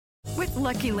With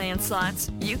Lucky Land Slots,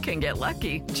 you can get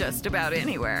lucky just about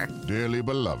anywhere. Dearly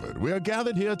beloved, we are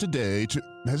gathered here today to...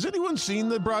 Has anyone seen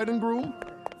the bride and groom?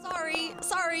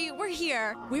 Sorry, we're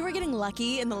here. We were getting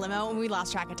lucky in the limo and we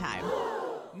lost track of time.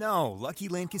 No, Lucky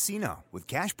Land Casino, with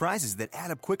cash prizes that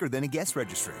add up quicker than a guest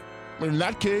registry. In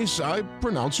that case, I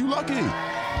pronounce you lucky.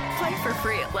 Play for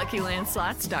free at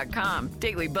LuckyLandSlots.com.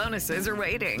 Daily bonuses are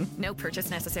waiting. No purchase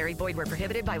necessary. Void where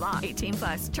prohibited by law.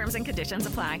 18+. Terms and conditions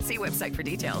apply. See website for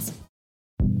details.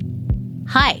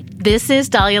 Hi, this is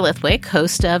Dahlia Lithwick,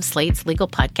 host of Slate's legal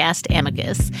podcast,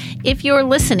 Amicus. If you're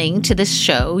listening to this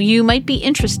show, you might be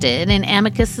interested in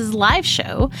Amicus's live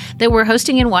show that we're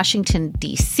hosting in Washington,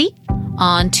 D.C.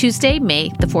 on Tuesday, May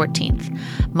the 14th.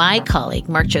 My colleague,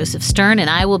 Mark Joseph Stern, and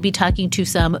I will be talking to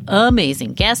some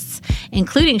amazing guests,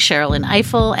 including Sherrilyn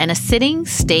Ifill and a sitting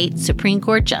state Supreme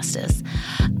Court justice,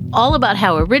 all about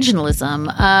how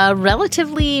originalism, a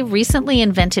relatively recently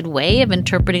invented way of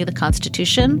interpreting the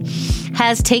Constitution,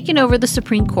 has taken over the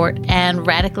Supreme Court and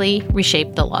radically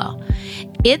reshaped the law.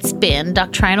 It's been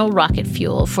doctrinal rocket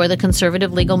fuel for the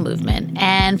conservative legal movement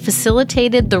and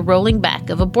facilitated the rolling back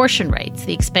of abortion rights,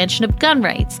 the expansion of gun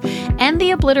rights, and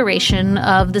the obliteration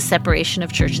of the separation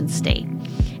of church and state.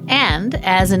 And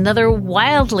as another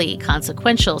wildly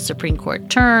consequential Supreme Court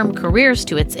term careers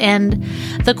to its end,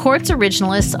 the court's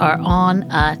originalists are on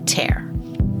a tear.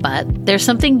 But there's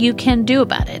something you can do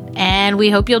about it, and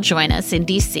we hope you'll join us in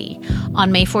D.C.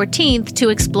 on May 14th to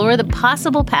explore the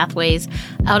possible pathways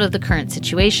out of the current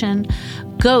situation.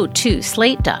 Go to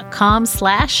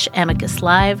slate.com/Amicus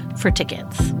Live for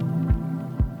tickets.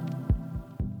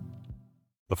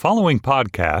 The following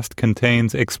podcast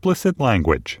contains explicit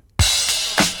language.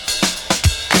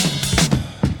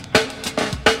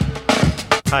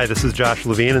 Hi, this is Josh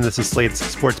Levine, and this is Slate's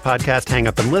sports podcast, Hang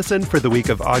Up and Listen, for the week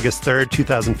of August 3rd,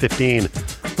 2015.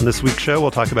 On this week's show,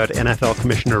 we'll talk about NFL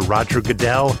Commissioner Roger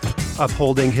Goodell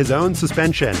upholding his own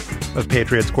suspension of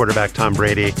Patriots quarterback Tom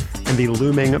Brady and the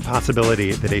looming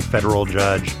possibility that a federal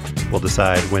judge will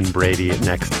decide when Brady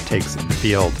next takes the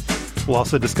field. We'll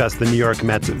also discuss the New York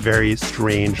Mets' very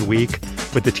strange week,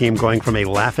 with the team going from a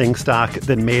laughingstock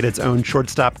that made its own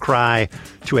shortstop cry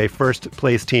to a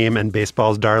first-place team and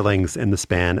baseball's darlings in the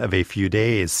span of a few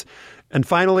days. And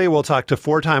finally, we'll talk to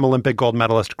four-time Olympic gold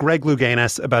medalist Greg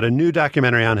Louganis about a new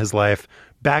documentary on his life,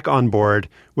 Back on Board,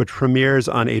 which premieres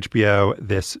on HBO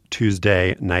this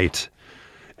Tuesday night.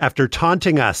 After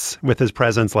taunting us with his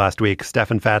presence last week,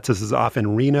 Stefan Fatsis is off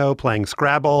in Reno playing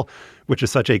Scrabble, which is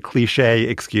such a cliche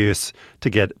excuse to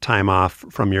get time off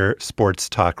from your sports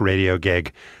talk radio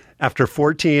gig. After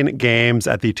 14 games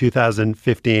at the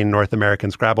 2015 North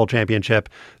American Scrabble Championship,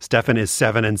 Stefan is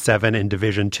 7-7 in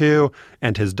Division II,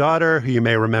 and his daughter, who you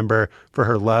may remember for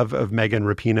her love of Megan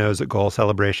Rapinoe's goal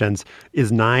celebrations,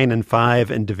 is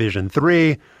 9-5 in Division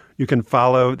III. You can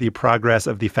follow the progress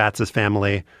of the Fatsis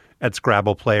family at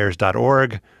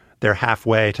ScrabblePlayers.org. They're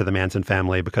halfway to the Manson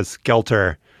family because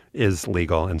Skelter is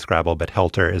legal in Scrabble, but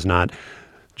Helter is not.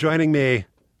 Joining me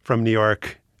from New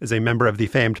York is a member of the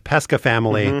famed Pesca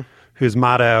family, whose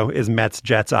motto is Mets,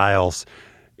 Jets, Isles.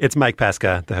 It's Mike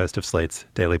Pesca, the host of Slate's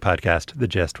daily podcast, The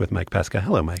Gist with Mike Pesca.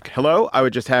 Hello, Mike. Hello. I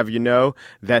would just have you know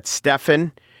that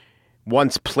Stefan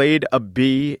once played a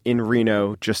bee in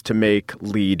Reno just to make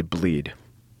lead bleed.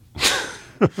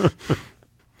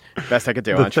 Best I could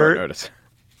do on short notice.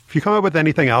 If you come up with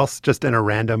anything else just in a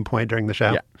random point during the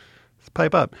show, just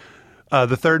pipe up.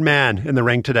 The third man in the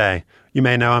ring today, you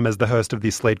may know him as the host of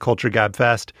the Slate Culture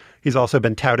Gabfest. He's also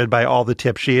been touted by all the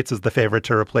tip sheets as the favorite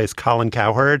to replace Colin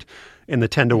Cowherd in the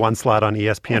 10-1 slot on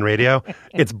ESPN Radio.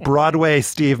 It's Broadway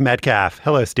Steve Metcalf.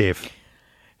 Hello, Steve.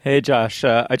 Hey, Josh.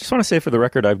 I just want to say for the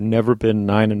record, I've never been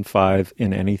 9-5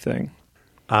 in anything.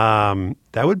 That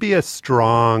would be a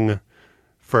strong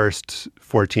first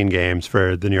 14 games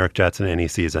for the New York Jets in any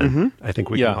season. I think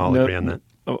we can all agree on that.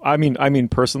 I mean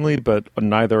personally, but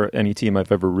neither any team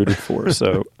I've ever rooted for.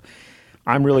 So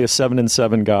I'm really a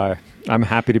 7-7 guy. I'm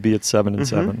happy to be at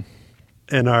 7-7.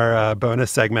 In our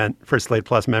bonus segment for Slate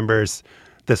Plus members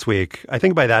this week, I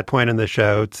think by that point in the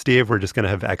show, Steve, we're just going to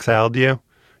have exiled you.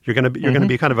 You're going to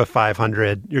be kind of a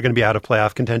 500. You're going to be out of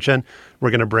playoff contention.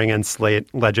 We're going to bring in Slate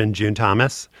legend June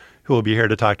Thomas, who will be here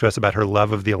to talk to us about her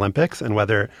love of the Olympics and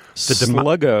whether the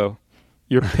Sluggo,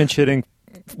 you're pinch hitting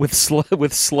with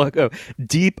Sluggo,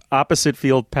 deep opposite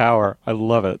field power. I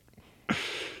love it.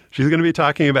 She's going to be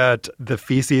talking about the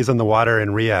feces in the water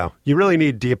in Rio. You really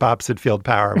need deep opposite field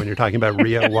power when you're talking about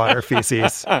Rio water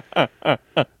feces.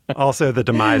 Also, the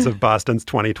demise of Boston's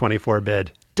 2024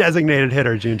 bid. Designated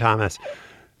hitter June Thomas.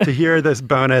 To hear this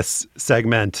bonus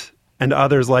segment and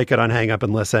others like it on Hang Up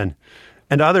and Listen,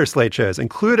 and other Slate shows,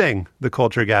 including the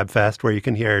Culture Gab Fest, where you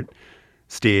can hear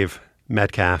Steve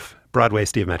Metcalf, Broadway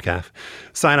Steve Metcalf.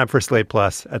 Sign up for Slate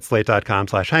Plus at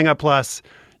slate.com/hangupplus.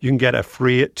 You can get a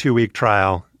free 2-week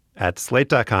trial at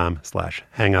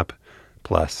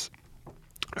slate.com/hangupplus.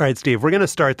 All right, Steve, we're going to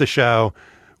start the show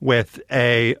with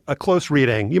a close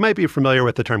reading. You might be familiar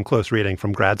with the term close reading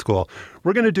from grad school.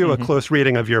 We're going to do a close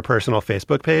reading of your personal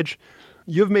Facebook page.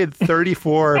 You've made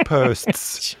 34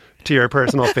 posts to your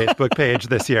personal Facebook page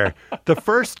this year. The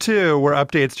first 2 were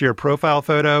updates to your profile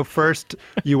photo. First,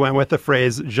 you went with the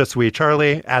phrase, "Je suis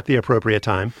Charlie," at the appropriate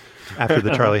time after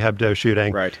the Charlie Hebdo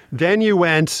shooting. Right. Then you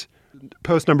went,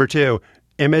 post number 2,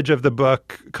 image of the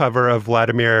book cover of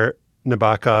Vladimir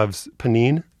Nabokov's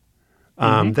Panine.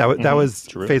 That was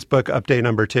True. Facebook update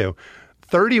number 2.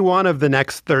 31 of the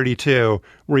next 32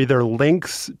 were either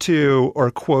links to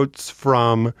or quotes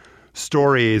from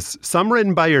stories, some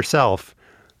written by yourself,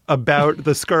 about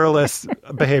the scurrilous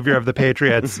behavior of the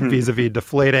Patriots vis-a-vis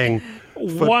deflating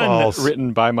footballs. One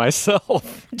written by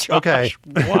myself. Josh. Okay.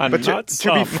 One, but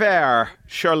to be fair,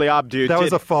 Charlie Abdo That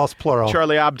was a false plural.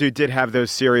 Charlie Abdo did have those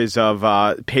series of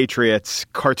Patriots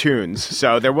cartoons,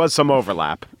 so there was some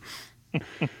overlap.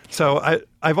 So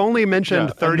I've only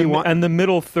mentioned 31. And the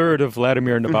middle third of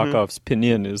Vladimir Nabokov's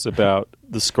Panine is about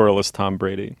the scurrilous Tom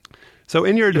Brady. So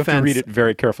in your defense, you have to read it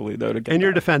very carefully, though. To get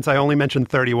your defense, I only mentioned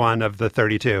 31 of the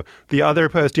 32. The other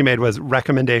post you made was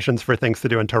recommendations for things to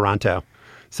do in Toronto.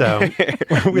 So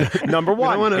number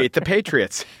 1, hate the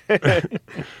Patriots.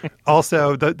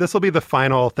 Also, this will be the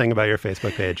final thing about your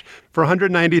Facebook page. For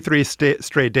 193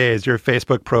 straight days, your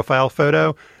Facebook profile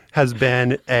photo has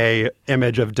been a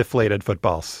image of deflated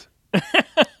footballs.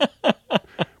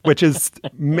 Which is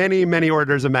many, many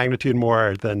orders of magnitude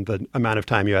more than the amount of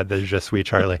time you had the Je suis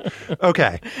Charlie.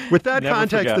 Okay. With that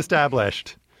context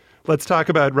established, let's talk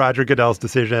about Roger Goodell's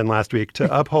decision last week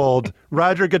to uphold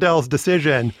Roger Goodell's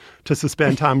decision to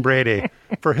suspend Tom Brady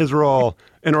for his role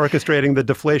in orchestrating the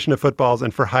deflation of footballs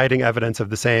and for hiding evidence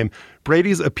of the same.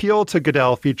 Brady's appeal to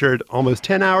Goodell featured almost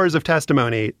 10 hours of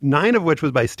testimony, 9 of which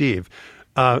was by Steve,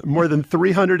 more than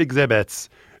 300 exhibits,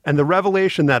 and the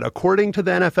revelation that, according to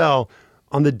the NFL,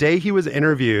 on the day he was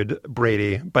interviewed,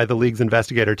 Brady, by the league's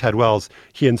investigator, Ted Wells,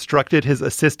 he instructed his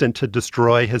assistant to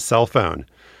destroy his cell phone.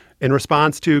 In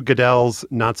response to Goodell's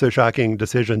not-so-shocking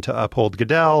decision to uphold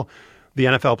Goodell, the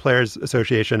NFL Players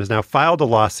Association has now filed a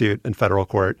lawsuit in federal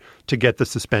court to get the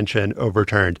suspension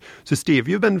overturned. So, Steve,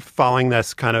 you've been following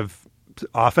this kind of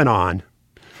off and on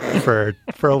for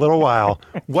a little while.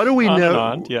 What do we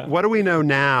know? What do we know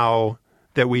now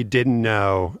that we didn't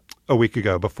know a week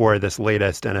ago before this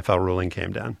latest NFL ruling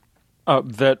came down?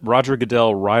 That Roger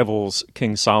Goodell rivals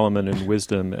King Solomon in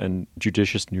wisdom and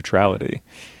judicious neutrality.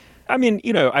 I mean,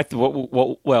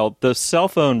 the cell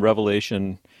phone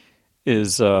revelation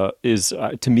is to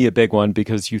me a big one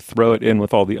because you throw it in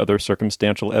with all the other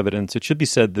circumstantial evidence. It should be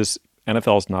said this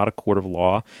NFL is not a court of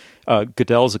law.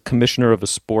 Goodell is a commissioner of a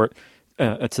sport.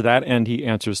 To that end, he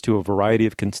answers to a variety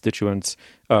of constituents,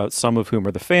 some of whom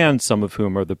are the fans, some of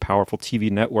whom are the powerful TV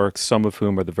networks, some of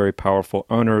whom are the very powerful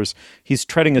owners. He's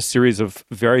treading a series of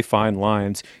very fine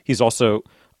lines. He's also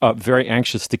very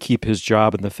anxious to keep his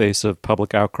job in the face of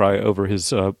public outcry over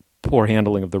his poor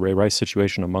handling of the Ray Rice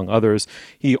situation, among others.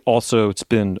 He also, it's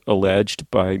been alleged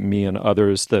by me and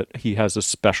others that he has a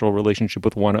special relationship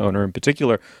with one owner in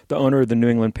particular, the owner of the New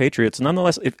England Patriots.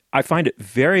 Nonetheless, I find it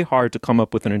very hard to come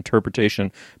up with an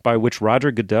interpretation by which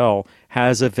Roger Goodell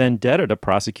has a vendetta to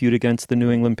prosecute against the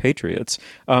New England Patriots.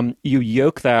 You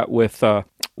yoke that with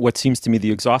what seems to me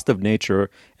the exhaustive nature,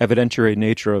 evidentiary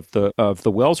nature of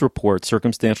the Wells report,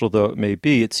 circumstantial though it may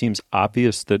be. It seems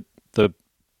obvious that the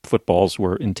footballs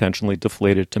were intentionally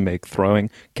deflated to make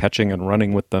throwing, catching, and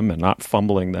running with them and not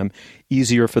fumbling them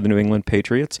easier for the New England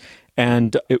Patriots.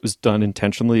 And it was done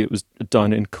intentionally. It was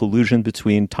done in collusion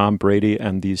between Tom Brady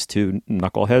and these two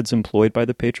knuckleheads employed by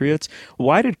the Patriots.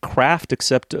 Why did Kraft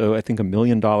accept, I think, $1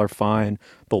 million fine,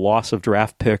 the loss of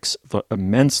draft picks, the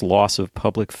immense loss of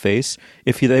public face,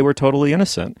 if they were totally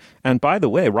innocent? And by the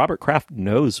way, Robert Kraft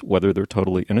knows whether they're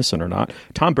totally innocent or not.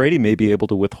 Tom Brady may be able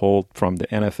to withhold from the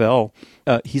NFL.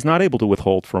 He's not able to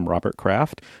withhold from Robert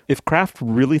Kraft. If Kraft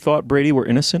really thought Brady were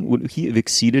innocent, would he have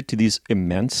acceded to these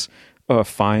immense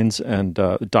fines and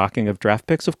docking of draft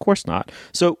picks? Of course not.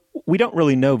 So we don't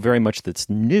really know very much that's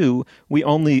new. We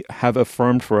only have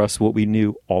affirmed for us what we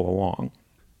knew all along.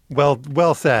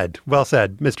 Well said. Well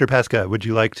said. Mr. Pesca, would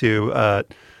you like to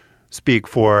speak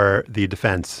for the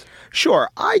defense? Sure.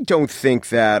 I don't think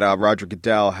that Roger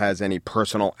Goodell has any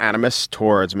personal animus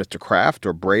towards Mr. Kraft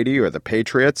or Brady or the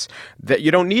Patriots. That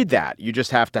you don't need that. You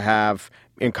just have to have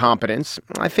incompetence.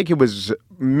 I think he was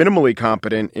minimally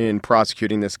competent in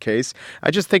prosecuting this case.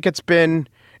 I just think it's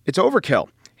overkill.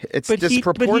 It's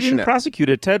disproportionate. But he didn't prosecute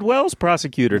it. Ted Wells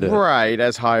prosecuted it. Right,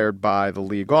 as hired by the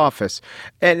league office.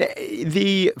 And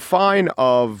the fine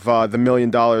of the $1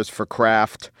 million for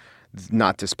Kraft,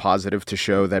 not dispositive to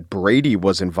show that Brady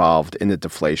was involved in the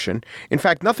deflation. In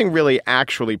fact, nothing really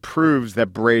actually proves that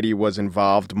Brady was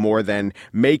involved more than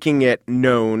making it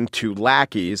known to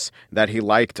lackeys that he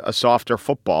liked a softer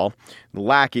football. The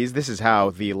lackeys, this is how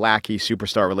the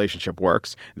lackey-superstar relationship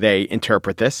works. They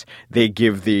interpret this. They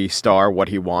give the star what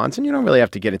he wants, and you don't really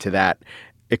have to get into that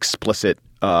explicit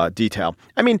detail.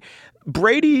 I mean,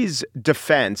 Brady's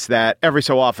defense that every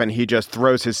so often he just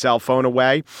throws his cell phone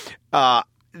away,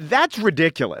 that's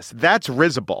ridiculous. That's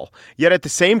risible. Yet at the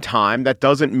same time, that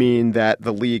doesn't mean that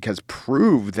the league has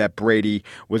proved that Brady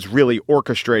was really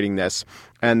orchestrating this.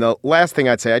 And the last thing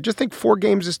I'd say, I just think 4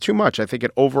 games is too much. I think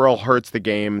it overall hurts the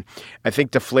game. I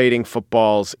think deflating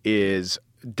footballs is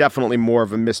definitely more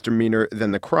of a misdemeanor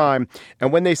than the crime.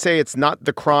 And when they say it's not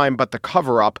the crime but the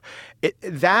cover-up,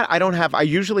 I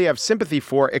usually have sympathy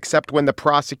for, except when the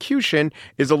prosecution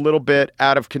is a little bit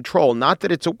out of control. Not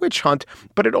that it's a witch hunt,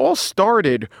 but it all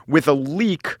started with a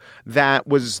leak that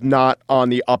was not on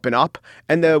the up and up.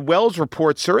 And the Wells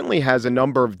report certainly has a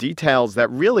number of details that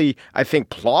really, I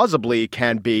think, plausibly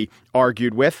can be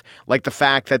argued with, like the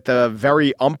fact that the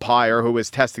very umpire who was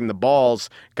testing the balls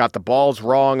got the balls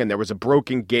wrong and there was a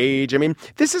broken gauge. I mean,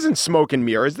 this isn't smoke and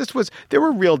mirrors. There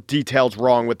were real details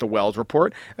wrong with the Wells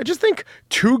report. I just think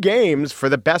 2 games for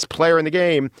the best player in the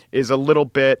game is a little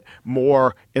bit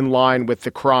more in line with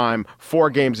the crime. 4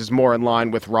 games is more in line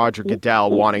with Roger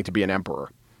Goodell wanting to be an emperor.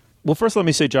 Well, first let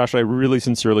me say, Josh, I really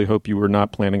sincerely hope you were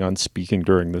not planning on speaking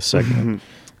during this segment.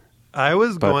 I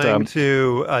was going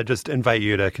to just invite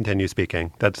you to continue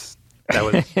speaking. That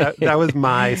was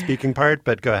my speaking part,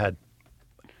 but go ahead.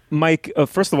 Mike,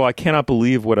 first of all, I cannot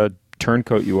believe what a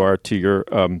turncoat you are to your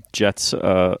Jets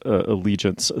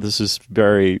allegiance. This is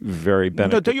very, very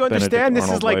Benedict. No, don't you understand? This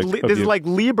is like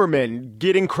Lieberman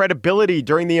getting credibility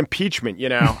during the impeachment. You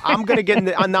know, I'm going to get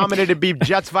nominated to be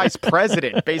Jets vice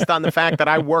president based on the fact that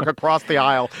I work across the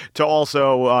aisle to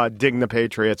also ding the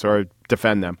Patriots or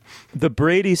defend them. The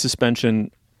Brady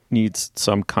suspension needs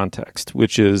some context,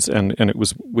 which is, and it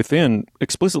was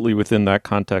explicitly within that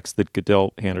context that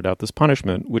Goodell handed out this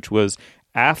punishment, which was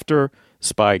after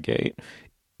Spygate.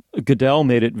 Goodell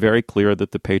made it very clear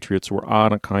that the Patriots were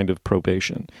on a kind of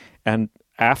probation. And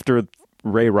after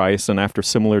Ray Rice and after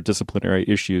similar disciplinary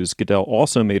issues, Goodell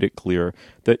also made it clear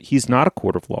that he's not a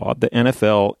court of law. The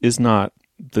NFL is not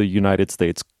the United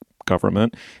States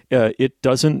government. It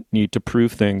doesn't need to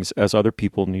prove things as other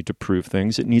people need to prove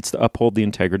things. It needs to uphold the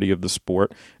integrity of the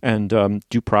sport, and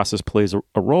due process plays a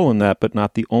role in that, but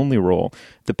not the only role.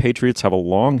 The Patriots have a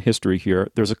long history here.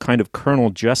 There's a kind of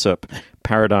Colonel Jessup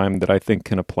paradigm that I think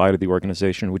can apply to the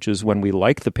organization, which is when we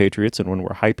like the Patriots and when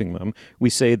we're hyping them,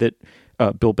 we say that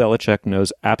Bill Belichick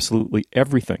knows absolutely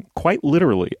everything, quite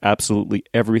literally absolutely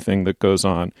everything that goes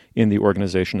on in the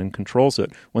organization and controls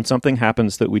it. When something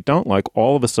happens that we don't like,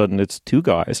 all of a sudden it's 2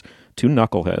 guys, 2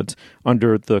 knuckleheads,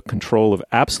 under the control of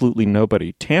absolutely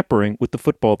nobody, tampering with the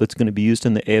football that's going to be used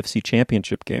in the AFC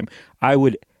Championship game. I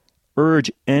would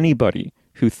urge anybody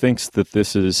who thinks that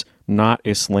this is not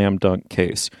a slam dunk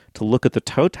case to look at the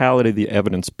totality of the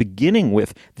evidence, beginning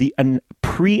with the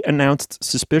pre-announced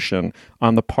suspicion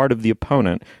on the part of the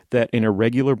opponent that an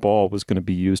irregular ball was going to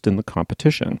be used in the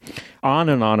competition. On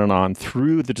and on and on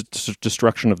through the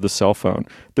destruction of the cell phone.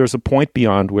 There's a point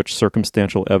beyond which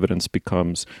circumstantial evidence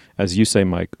becomes, as you say,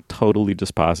 Mike, totally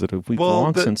dispositive. We've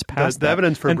long since passed the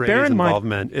evidence for Brady's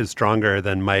involvement is stronger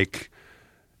than Mike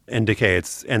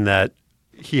indicates, in that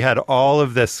he had all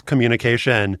of this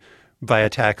communication via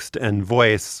text and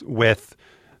voice with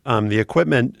the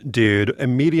equipment dude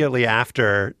immediately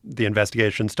after the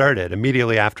investigation started,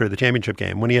 immediately after the championship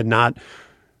game, when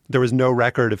there was no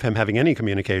record of him having any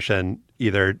communication,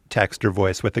 either text or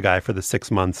voice, with the guy for the 6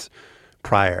 months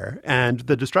prior. And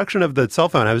the destruction of the cell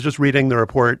phone, I was just reading the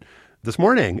report this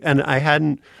morning, and I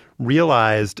hadn't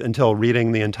realized until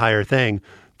reading the entire thing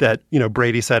that,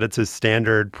 Brady said it's his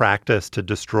standard practice to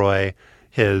destroy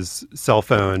his cell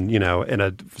phone, in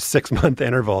a 6-month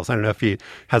intervals. I don't know if he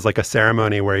has like a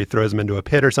ceremony where he throws him into a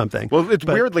pit or something. Well, it's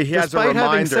weirdly, he has a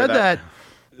reminder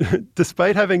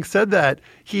despite having said that,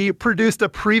 he produced a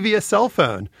previous cell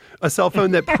phone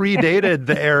that predated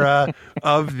the era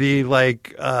of the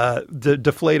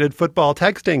deflated football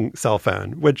texting cell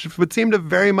phone, which would seem to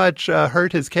very much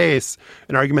hurt his case,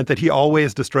 an argument that he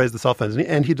always destroys the cell phones.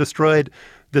 And he destroyed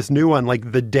this new one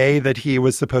like the day that he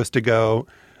was supposed to go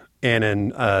in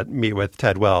and meet with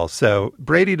Ted Wells. So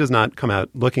Brady does not come out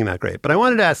looking that great. But I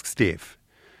wanted to ask Steve,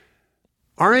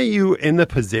 aren't you in the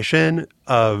position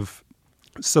of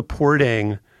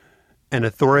supporting an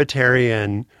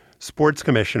authoritarian sports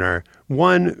commissioner,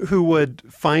 one who would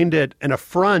find it an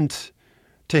affront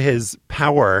to his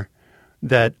power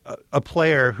that a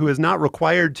player who is not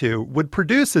required to would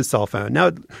produce his cell phone? Now,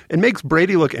 it makes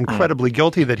Brady look incredibly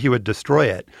guilty that he would destroy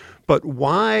it. But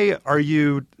why are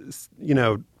you,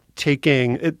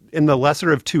 taking it in the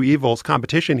lesser of two evils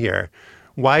competition here?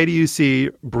 Why do you see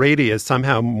Brady as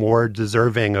somehow more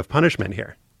deserving of punishment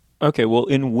here? Okay, well,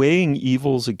 in weighing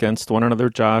evils against one another,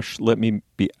 Josh, let me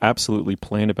be absolutely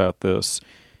plain about this.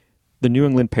 The New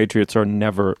England Patriots are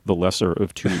never the lesser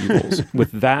of two evils.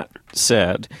 With that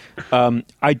said,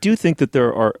 I do think that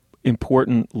there are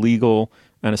important legal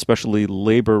and especially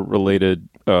labor-related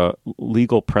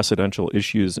legal precedential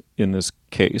issues in this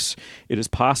case. It is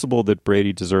possible that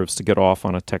Brady deserves to get off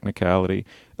on a technicality,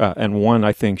 and one,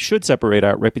 I think, should separate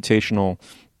out reputational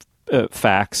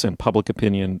facts and public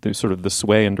opinion, sort of the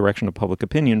sway and direction of public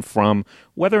opinion, from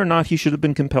whether or not he should have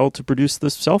been compelled to produce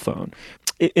this cell phone.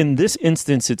 In this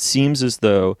instance, it seems as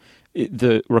though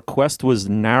the request was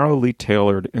narrowly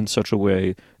tailored in such a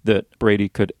way that Brady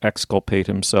could exculpate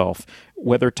himself.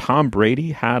 Whether Tom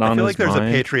Brady had on his mind... I feel like there's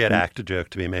a Patriot Act joke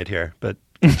to be made here, but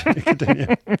continue.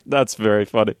 That's very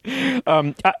funny.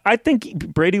 I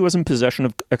think Brady was in possession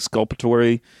of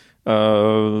exculpatory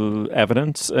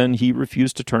evidence, and he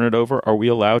refused to turn it over. Are we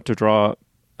allowed to draw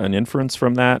an inference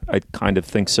from that? I kind of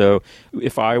think so.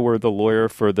 If I were the lawyer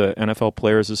for the NFL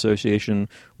Players Association,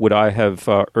 would I have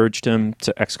urged him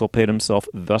to exculpate himself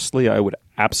thusly? I would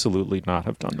absolutely not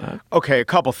have done that. Okay, a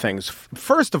couple things.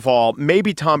 First of all,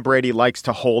 maybe Tom Brady likes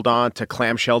to hold on to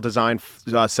clamshell design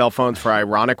cell phones for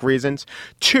ironic reasons.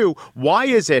 Two, why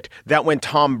is it that when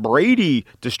Tom Brady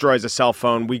destroys a cell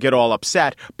phone, we get all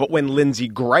upset, but when Lindsey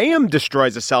Graham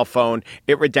destroys a cell phone,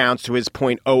 it redounds to his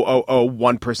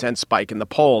 0.0001% spike in the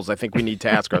polls? I think we need to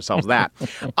ask ourselves that.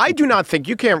 I do not think,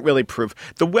 you can't really prove,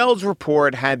 the Wells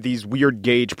report had these weird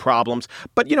gauge problems,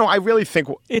 but, I really think...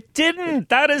 It didn't.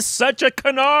 That is such a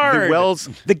canard.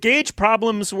 The gauge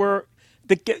problems were...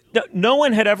 No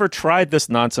one had ever tried this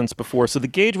nonsense before, so the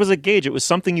gauge was a gauge. It was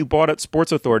something you bought at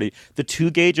Sports Authority. The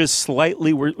two gauges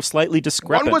were slightly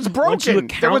discrepant. One was broken.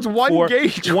 There was one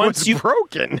gauge was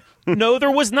broken. No, there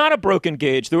was not a broken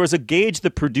gauge. There was a gauge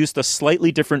that produced a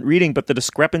slightly different reading, but the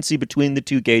discrepancy between the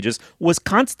two gauges was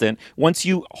constant. Once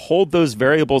you hold those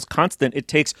variables constant, it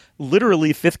takes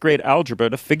literally fifth grade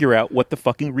algebra to figure out what the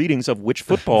fucking readings of which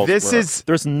footballs were.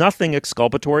 There's nothing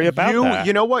exculpatory about that.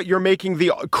 You know what? You're making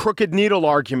the crooked needle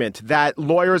argument that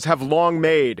lawyers have long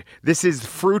made. This is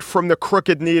fruit from the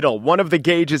crooked needle. One of the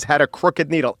gauges had a crooked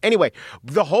needle. Anyway,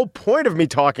 the whole point of me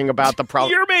talking about the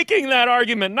problem... You're making that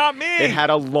argument, not me. It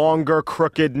had a longer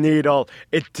crooked needle.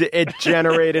 It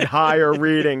generated higher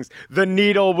readings. The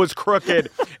needle was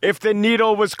crooked. If the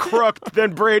needle was crooked,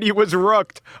 then Brady was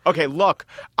rooked. Okay, look,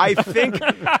 I think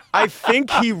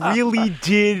he really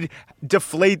did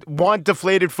want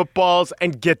deflated footballs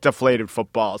and get deflated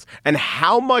footballs. And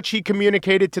how much he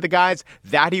communicated to the guys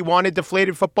that he wanted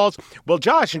deflated footballs? Well,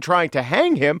 Josh, in trying to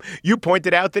hang him, you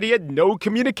pointed out that he had no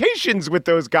communications with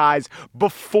those guys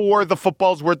before the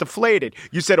footballs were deflated.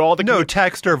 You said all the... No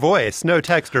text or voice.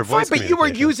 Fine, but you were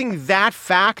using that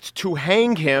fact to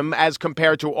hang him as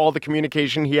compared to all the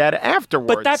communication he had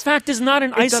afterwards. But that fact is not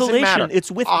in isolation. It's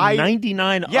with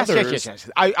 99 others. Yes.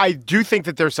 I do think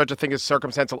that there's such a thing as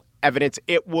circumstantial evidence.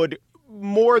 It would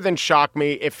more than shock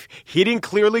me if he didn't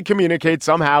clearly communicate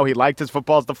somehow he liked his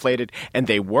footballs deflated, and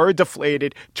they were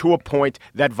deflated to a point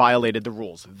that violated the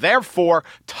rules. Therefore,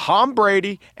 Tom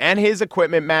Brady and his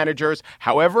equipment managers,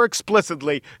 however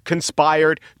explicitly,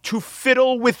 conspired to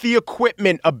fiddle with the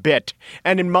equipment a bit.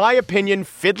 And in my opinion,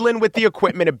 fiddling with the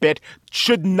equipment a bit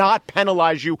should not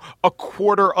penalize you a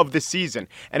quarter of the season.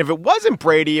 And if it wasn't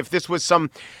Brady, if this was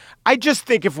I just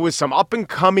think if it was some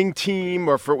up-and-coming team,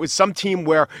 or if it was some team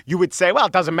where you would say, well,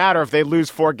 it doesn't matter if they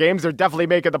lose 4 games, they're definitely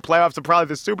making the playoffs and probably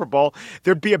the Super Bowl,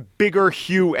 there'd be a bigger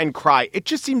hue and cry. It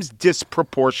just seems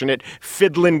disproportionate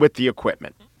fiddling with the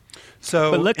equipment.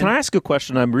 But can I ask a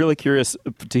question? I'm really curious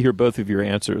to hear both of your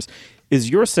answers. Is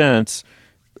your sense,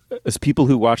 as people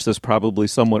who watch this probably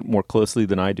somewhat more closely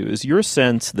than I do, is your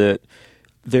sense that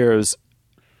there's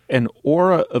an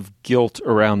aura of guilt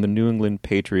around the New England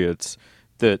Patriots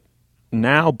that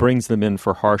now brings them in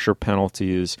for harsher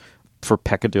penalties, for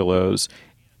peccadillos,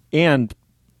 and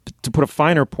to put a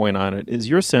finer point on it, is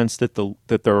your sense that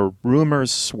there are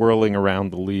rumors swirling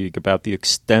around the league about the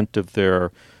extent of their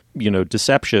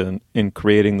deception in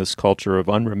creating this culture of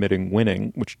unremitting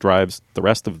winning, which drives the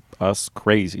rest of us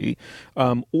crazy,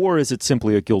 or is it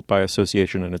simply a guilt by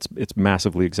association and it's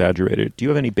massively exaggerated? Do you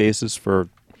have any basis for?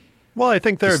 Well, I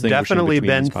think there have definitely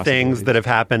been things that have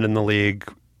happened in the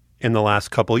league in the last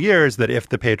couple of years that if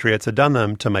the Patriots had done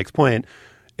them, to Mike's point,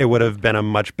 it would have been a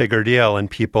much bigger deal, and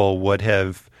people would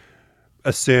have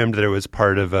assumed that it was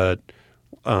part of a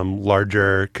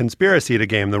larger conspiracy to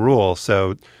game the rules.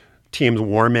 So teams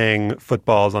warming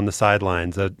footballs on the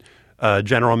sidelines, a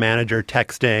general manager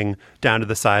texting down to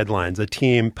the sidelines, a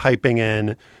team piping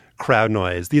in crowd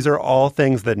noise. These are all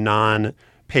things that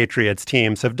non-Patriots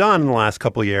teams have done in the last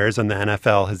couple of years, and the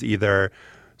NFL has either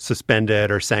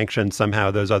suspended or sanctioned somehow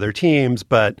those other teams.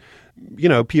 But,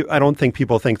 I don't think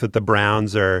people think that the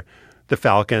Browns or the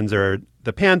Falcons or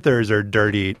the Panthers are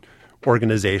dirty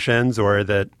organizations or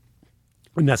that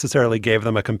necessarily gave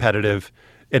them a competitive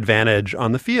advantage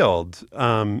on the field.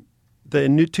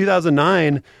 In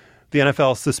 2009, the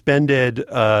NFL suspended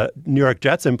a New York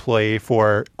Jets employee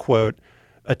for, quote,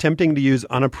 attempting to use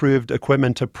unapproved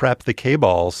equipment to prep the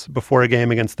K-balls before a game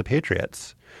against the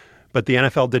Patriots. But the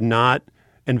NFL did not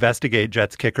investigate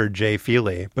Jets kicker Jay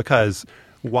Feely because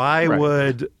why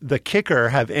would the kicker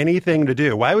have anything to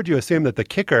do? Why would you assume that the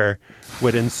kicker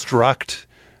would instruct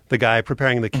the guy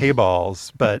preparing the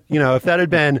K-balls? But, if that had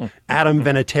been Adam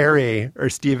Vinatieri or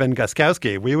Steven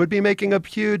Gostkowski, we would be making a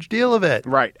huge deal of it.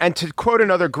 Right. And to quote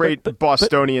another great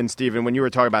Bostonian, Stephen, when you were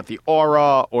talking about the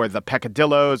Aura or the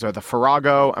Peccadillos or the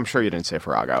Farrago, I'm sure you didn't say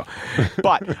Farrago,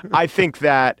 but I think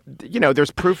that,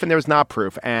 there's proof and there's not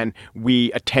proof. And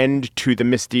we attend to the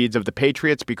misdeeds of the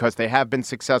Patriots because they have been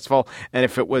successful. And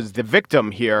if it was the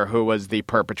victim here who was the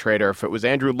perpetrator, if it was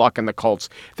Andrew Luck and the Colts,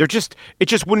 it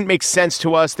just wouldn't make sense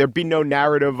to us. There'd be no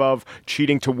narrative of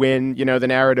cheating to win. The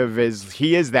narrative is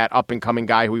he is that up-and-coming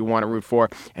guy who we want to root for,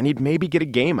 and he'd maybe get a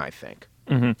game, I think.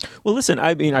 Mm-hmm. Well, listen,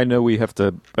 I know we have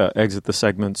to exit the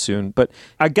segment soon, but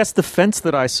I guess the fence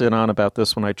that I sit on about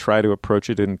this when I try to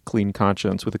approach it in clean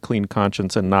conscience, with a clean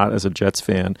conscience and not as a Jets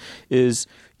fan, is,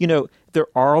 there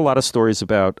are a lot of stories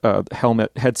about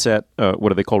headset, what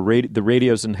do they call the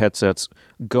radios and headsets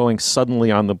going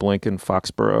suddenly on the blink in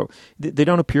Foxborough. They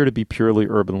don't appear to be purely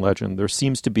urban legend. There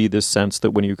seems to be this sense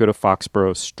that when you go to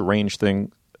Foxborough, strange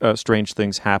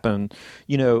things happen.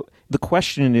 The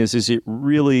question is it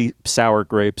really sour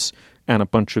grapes and a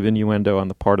bunch of innuendo on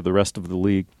the part of the rest of the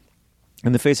league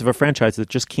in the face of a franchise that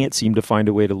just can't seem to find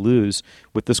a way to lose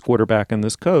with this quarterback and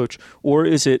this coach? Or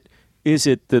is it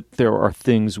that there are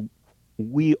things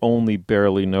we only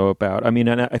barely know about? And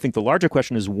I think the larger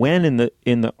question is, when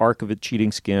in the arc of a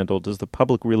cheating scandal does the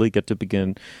public really get to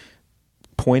begin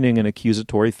pointing an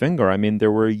accusatory finger?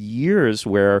 There were years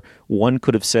where one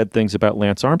could have said things about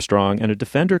Lance Armstrong and a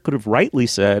defender could have rightly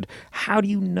said, how do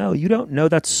you know? You don't know.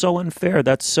 That's so unfair.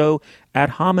 That's so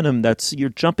ad hominem. You're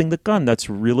jumping the gun. That's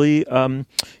really,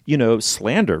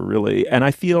 slander, really. And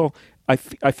I feel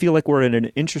like we're in an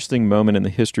interesting moment in the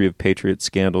history of Patriot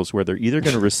scandals where they're either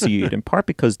going to recede, in part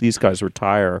because these guys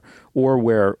retire, or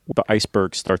where the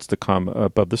iceberg starts to come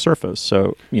above the surface.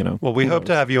 So, Well, we hope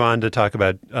to have you on to talk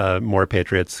about more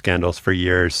Patriot scandals for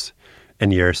years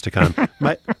and years to come.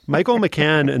 Michael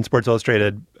McCann in Sports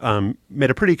Illustrated made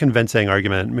a pretty convincing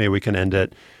argument, maybe we can end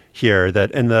it here,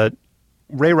 that in the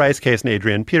Ray Rice case and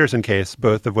Adrian Peterson case,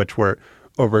 both of which were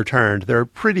overturned, there are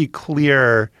pretty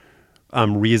clear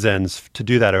reasons to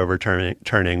do that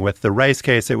overturning. With the Rice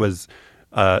case, it was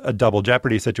a double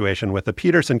jeopardy situation. With the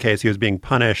Peterson case, he was being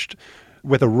punished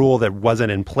with a rule that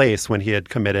wasn't in place when he had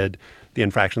committed the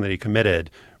infraction that he committed.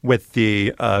 With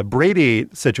the Brady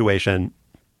situation,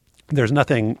 there's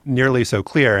nothing nearly so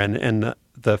clear. And in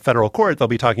the federal court, they'll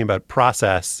be talking about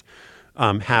process,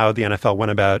 how the NFL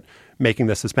went about making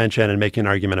the suspension and making an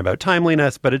argument about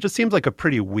timeliness. But it just seems like a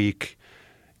pretty weak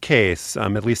case.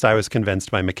 At least I was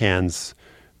convinced by McCann's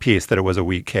piece that it was a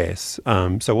weak case.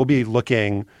 So we'll be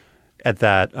looking at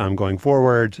that going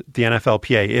forward. The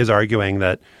NFLPA is arguing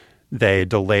that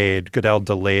Goodell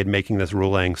delayed making this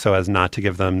ruling so as not to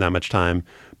give them that much time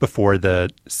before the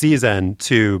season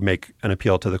to make an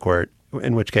appeal to the court,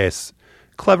 in which case,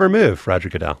 clever move, Roger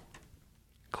Goodell.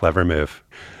 Clever move.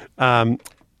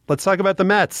 Let's talk about the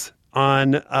Mets.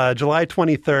 On July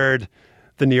 23rd,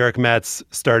 the New York Mets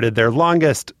started their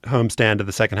longest homestand of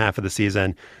the second half of the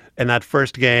season. In that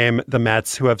first game, the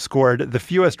Mets, who have scored the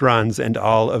fewest runs in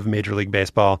all of Major League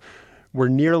Baseball, were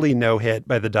nearly no-hit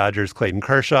by the Dodgers' Clayton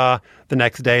Kershaw. The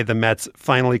next day, the Mets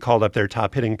finally called up their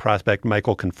top hitting prospect,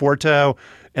 Michael Conforto,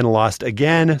 and lost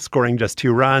again, scoring just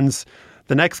 2 runs.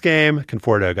 The next game,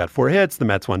 Conforto got 4 hits. The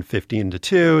Mets won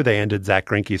 15-2. They ended Zach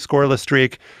Greinke's scoreless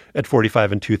streak at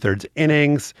 45 2/3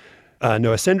 innings.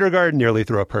 Noah Syndergaard nearly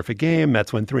threw a perfect game.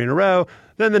 Mets win 3 in a row.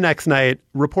 Then the next night,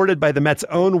 reported by the Mets'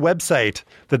 own website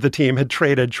that the team had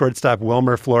traded shortstop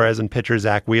Wilmer Flores and pitcher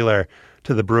Zach Wheeler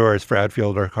to the Brewers for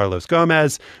outfielder Carlos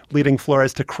Gomez, leading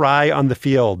Flores to cry on the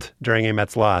field during a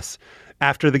Mets loss.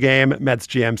 After the game, Mets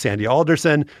GM Sandy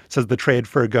Alderson says the trade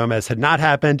for Gomez had not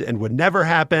happened and would never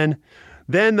happen.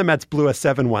 Then the Mets blew a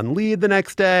 7-1 lead the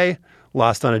next day,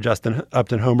 lost on a Justin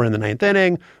Upton homer in the 9th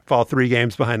inning, fall 3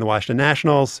 games behind the Washington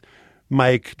Nationals.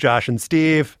 Mike, Josh, and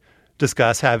Steve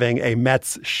discuss having a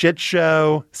Mets shit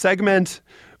show segment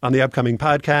on the upcoming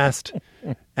podcast.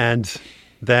 And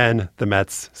then the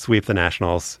Mets sweep the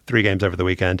Nationals 3 games over the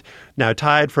weekend. Now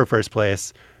tied for first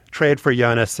place. Trade for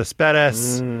Yoenis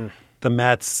Cespedes. The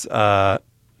Mets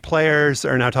players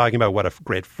are now talking about what a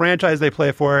great franchise they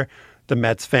play for. The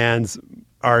Mets fans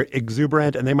are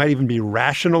exuberant, and they might even be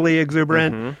rationally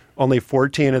exuberant. Only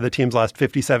 14 of the team's last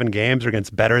 57 games are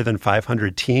against better than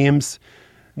 500 teams.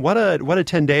 What a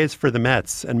 10 days for the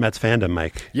Mets and Mets fandom,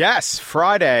 Mike. Yes,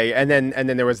 Friday, and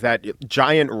then there was that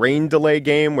giant rain delay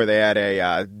game where they had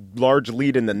a large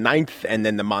lead in the 9th, and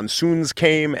then the monsoons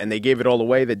came and they gave it all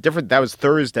away. That was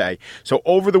Thursday. So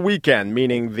over the weekend,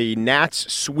 meaning the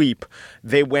Nats sweep,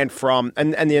 they went from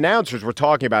and the announcers were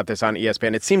talking about this on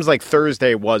ESPN. It seems like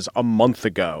Thursday was a month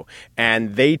ago,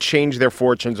 and they changed their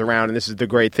fortunes around. And this is the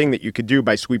great thing that you could do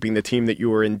by sweeping the team that you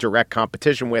were in direct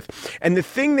competition with. And the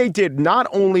thing they did, not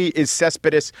only is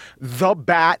Cespedes the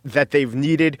bat that they've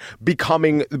needed,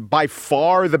 becoming by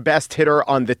far the best hitter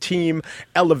on the team,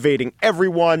 elevating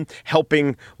everyone,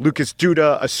 helping Lucas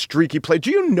Duda, a streaky play.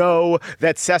 Do you know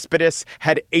that Cespedes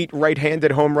had 8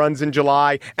 right-handed home runs in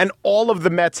July, and all of the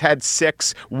Mets had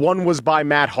 6? 1 was by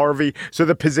Matt Harvey, so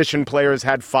the position players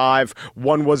had 5.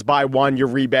 1 was by Juan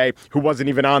Uribe, who wasn't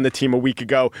even on the team a week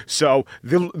ago, so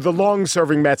the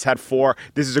long-serving Mets had 4.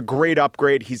 This is a great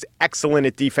upgrade. He's excellent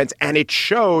at defense, and it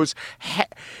shows,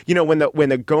 when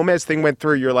the Gomez thing went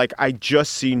through, you're like, I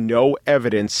just see no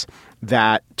evidence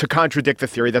that to contradict the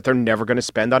theory that they're never going to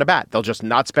spend on a bat. They'll just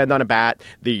not spend on a bat.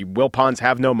 The Wilpons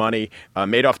have no money.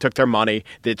 Madoff took their money.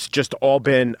 It's just all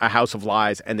been a house of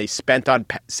lies, and they spent on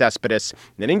Cespedes.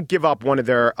 They didn't give up one of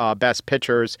their best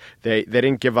pitchers. They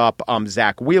didn't give up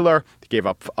Zach Wheeler. They gave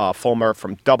up Fulmer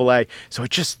from AA.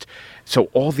 So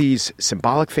all these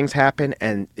symbolic things happen,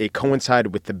 and it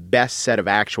coincided with the best set of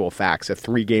actual facts, a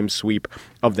 3-game sweep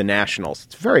of the Nationals.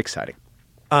 It's very exciting.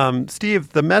 Steve,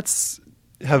 the Mets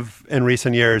have in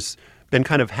recent years been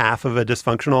kind of half of a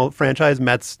dysfunctional franchise.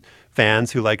 Mets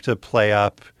fans who like to play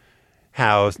up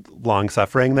how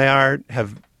long-suffering they are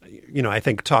have, I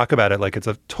think talk about it like it's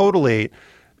a totally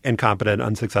incompetent,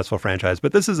 unsuccessful franchise.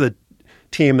 But this is a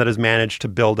team that has managed to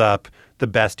build up the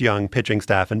best young pitching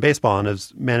staff in baseball and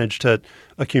has managed to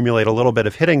accumulate a little bit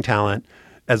of hitting talent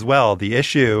as well. The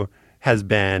issue has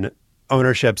been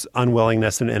ownership's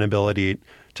unwillingness and inability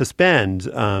to spend.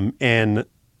 In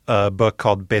a book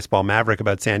called Baseball Maverick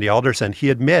about Sandy Alderson, he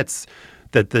admits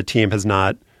that the team has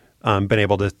not been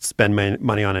able to spend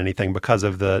money on anything because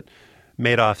of the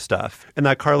Madoff stuff. And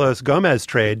that Carlos Gomez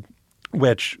trade,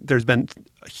 which there's been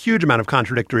a huge amount of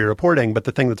contradictory reporting, but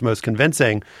the thing that's most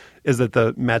convincing is that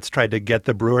the Mets tried to get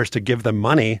the Brewers to give them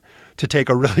money to take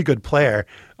a really good player,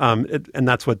 and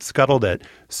that's what scuttled it.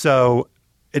 So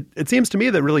it seems to me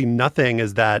that really nothing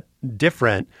is that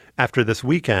different after this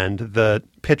weekend. The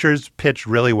pitchers pitched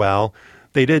really well.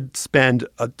 They did spend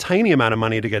a tiny amount of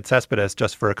money to get Cespedes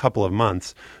just for a couple of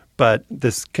months, but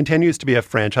this continues to be a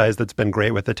franchise that's been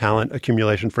great with the talent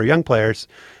accumulation for young players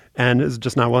and is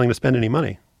just not willing to spend any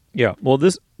money. Yeah, well,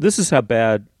 this is how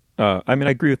bad. I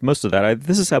agree with most of that.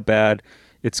 This is how bad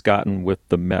it's gotten with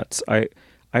the Mets. I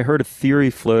heard a theory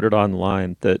floated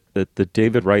online that the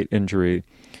David Wright injury.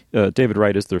 David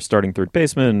Wright is their starting third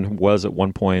baseman, was at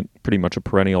one point pretty much a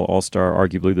perennial all-star,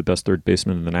 arguably the best third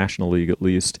baseman in the National League at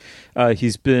least.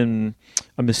 He's been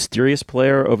a mysterious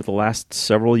player over the last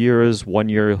several years. One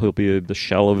year he'll be the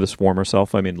shell of his former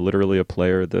self. Literally a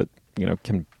player that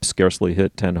can scarcely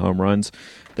hit 10 home runs.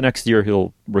 The next year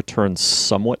he'll return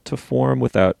somewhat to form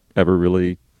without ever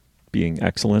really being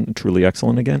excellent and truly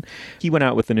excellent again. He went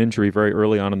out with an injury very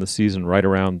early on in the season, right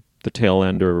around the tail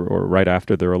end or right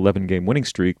after their 11-game winning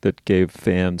streak that gave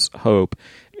fans hope.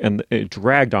 And it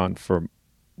dragged on for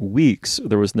weeks.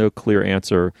 There was no clear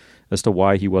answer as to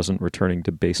why he wasn't returning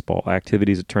to baseball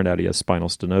activities. It turned out he has spinal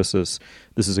stenosis.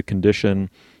 This is a condition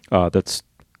that's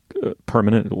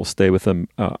permanent. It will stay with him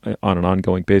on an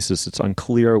ongoing basis. It's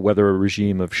unclear whether a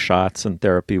regime of shots and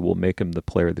therapy will make him the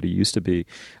player that he used to be.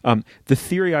 The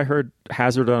theory I heard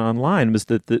hazarded online was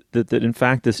that in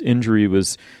fact this injury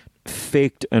was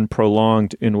faked and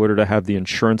prolonged in order to have the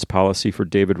insurance policy for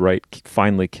David Wright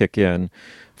finally kick in,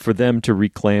 for them to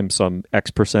reclaim some X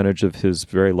percentage of his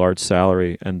very large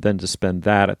salary, and then to spend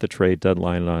that at the trade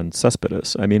deadline on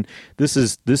Cespedes. I mean, this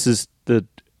is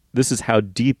how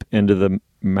deep into the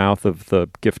mouth of the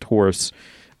gift horse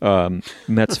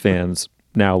Mets fans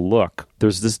now look.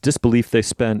 There's this disbelief they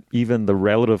spent even the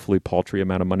relatively paltry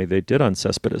amount of money they did on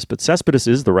Cespedes. But Cespedes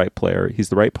is the right player. He's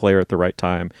the right player at the right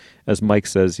time. As Mike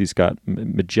says, he's got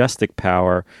majestic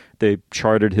power. They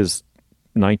charted his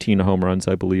 19 home runs,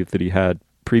 I believe, that he had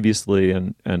previously,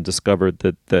 and discovered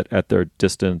that at their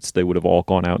distance they would have all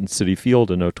gone out in Citi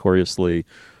Field, a notoriously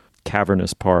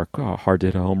cavernous park, hard to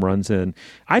hit home runs in.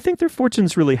 I think their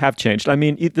fortunes really have changed. I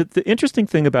mean, the interesting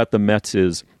thing about the Mets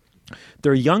is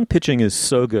their young pitching is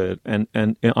so good and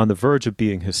on the verge of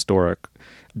being historic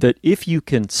that if you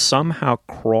can somehow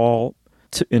crawl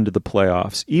into the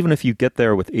playoffs, even if you get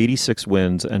there with 86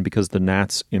 wins and because the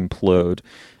Nats implode,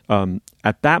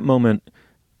 at that moment,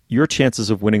 your chances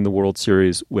of winning the World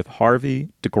Series with Harvey,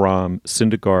 DeGrom,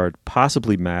 Syndergaard,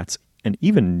 possibly Matz, and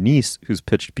even Neese, who's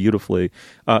pitched beautifully,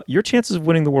 your chances of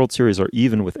winning the World Series are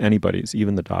even with anybody's,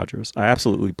 even the Dodgers. I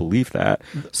absolutely believe that.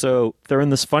 So they're in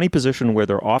this funny position where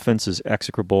their offense is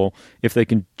execrable. If they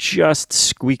can just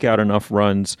squeak out enough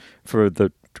runs for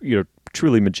the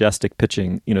truly majestic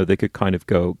pitching, they could kind of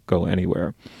go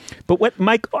anywhere. But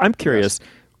Mike, I'm curious,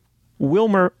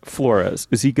 Wilmer Flores,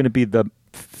 is he going to be the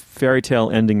fairy tale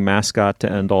ending mascot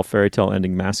to end all fairy tale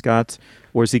ending mascots?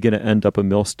 Or is he going to end up a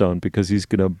millstone because he's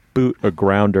going to boot a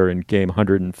grounder in game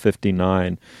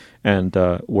 159 and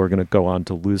we're going to go on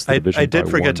to lose the division? I did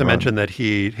by forget to run. mention that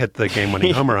he hit the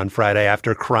game-winning homer on Friday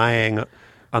after crying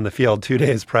on the field 2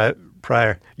 days prior.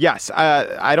 Yes,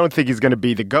 I don't think he's going to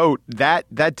be the GOAT. That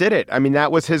did it. I mean,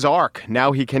 that was his arc.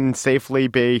 Now he can safely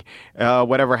be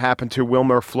whatever happened to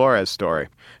Wilmer Flores story.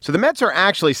 So the Mets are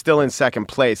actually still in second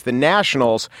place. The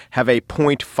Nationals have a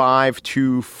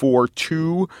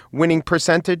 .5242 winning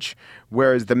percentage,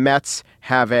 whereas the Mets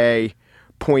have a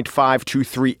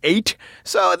 .5238.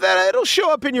 So that it'll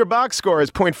show up in your box score as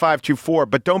 .524,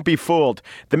 but don't be fooled.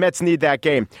 The Mets need that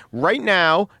game. Right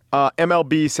now,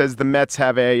 MLB says the Mets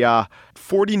have a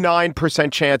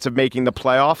 49% chance of making the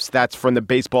playoffs. That's from the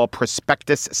Baseball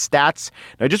Prospectus stats.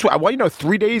 Now, I want you to know,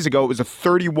 3 days ago, it was a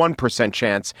 31%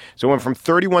 chance. So it went from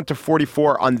 31 to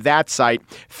 44 on that site.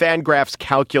 Fangraphs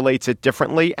calculates it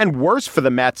differently and worse for the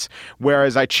Mets,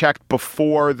 whereas I checked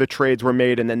before the trades were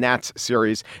made in the Nats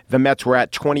series, the Mets were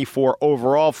at 24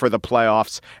 overall for the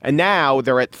playoffs, and now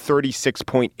they're at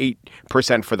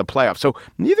 36.8% for the playoffs. So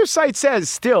neither site says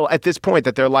still at this point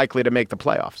that they're likely to make the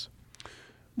playoffs.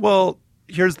 Well,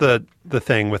 here's the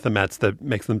thing with the Mets that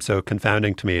makes them so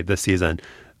confounding to me this season.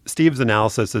 Steve's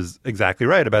analysis is exactly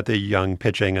right about the young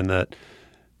pitching and the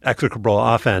execrable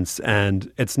offense.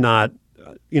 And it's not,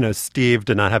 Steve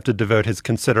did not have to devote his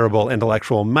considerable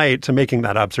intellectual might to making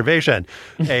that observation.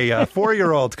 A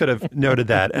 4-year-old could have noted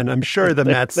that. And I'm sure the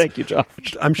Mets... Thank you,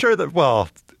 Josh. I'm sure that,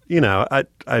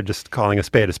 I'm just calling a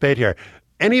spade here.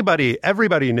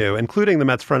 Everybody knew, including the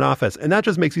Mets front office. And that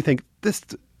just makes you think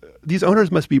these owners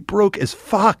must be broke as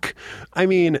fuck. I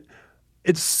mean,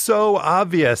 it's so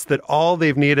obvious that all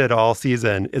they've needed all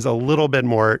season is a little bit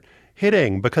more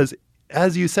hitting because,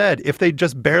 as you said, if they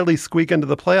just barely squeak into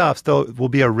the playoffs, they will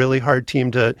be a really hard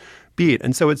team to beat.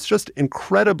 And so it's just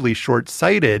incredibly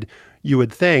short-sighted, you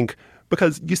would think,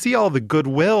 because you see all the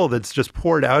goodwill that's just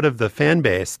poured out of the fan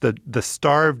base, the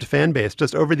starved fan base,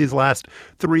 just over these last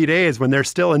 3 days when they're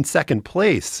still in second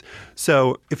place.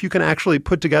 So if you can actually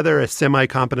put together a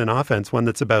semi-competent offense, one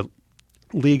that's about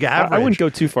league average. I wouldn't go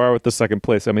too far with the second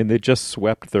place. I mean, they just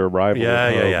swept their rival.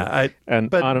 Yeah.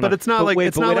 But it's not like they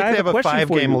have a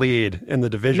 5-game lead in the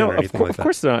division or anything like that. Of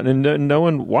course not. And no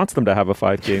one wants them to have a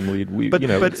 5-game lead. But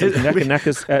neck and neck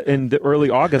in the early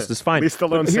August is fine. We still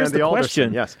don't here's the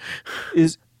question: yes,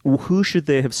 is who should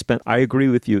they have spent? I agree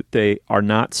with you. They are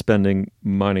not spending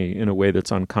money in a way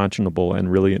that's unconscionable and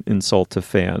really an insult to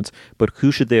fans. But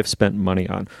who should they have spent money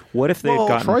on? What if they've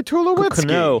gotten Troy Tulowitzki?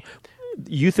 Cano?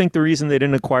 You think the reason they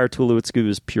didn't acquire Tulowitzki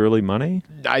was purely money?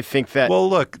 I think that... Well,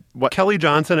 look, Kelly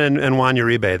Johnson and Juan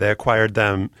Uribe, they acquired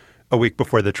them a week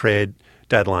before the trade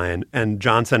deadline, and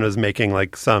Johnson was making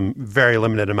like some very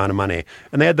limited amount of money.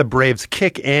 And they had the Braves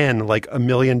kick in like $1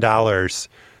 million to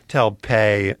help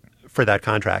pay for that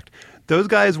contract. Those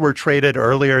guys were traded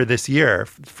earlier this year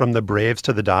from the Braves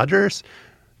to the Dodgers.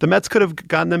 The Mets could have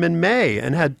gotten them in May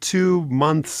and had 2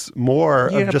 months more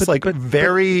of just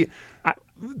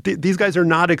these guys are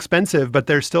not expensive, but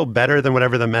they're still better than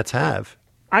whatever the Mets have.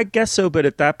 I guess so, but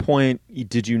at that point,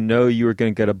 did you know you were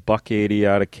going to get $1.80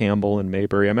 out of Campbell and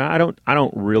Mayberry? I mean, I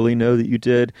don't really know that you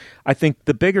did. I think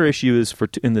the bigger issue is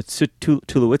in the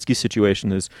Tulowitzki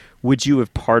situation is, would you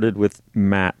have parted with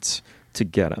Matz to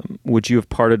get him? Would you have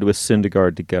parted with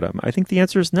Syndergaard to get him? I think the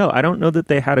answer is no. I don't know that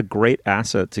they had a great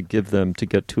asset to give them to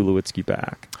get Tulowitzki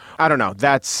back. I don't know.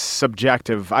 That's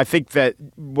subjective. I think that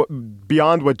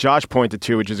beyond what Josh pointed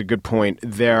to, which is a good point,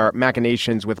 there are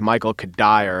machinations with Michael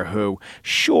Kadire, who,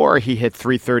 sure, he hit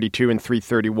 .332 and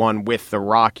 .331 with the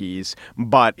Rockies,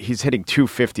 but he's hitting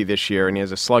 .250 this year, and he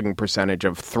has a slugging percentage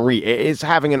of 3. He's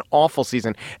having an awful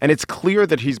season, and it's clear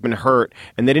that he's been hurt,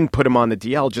 and they didn't put him on the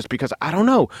DL just because, I don't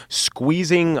know,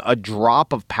 squeezing a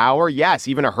drop of power. Yes,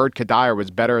 even a hurt Kadire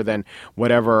was better than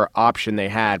whatever option they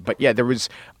had. But yeah, there was,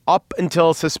 up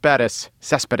until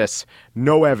Cespedes,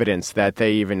 no evidence that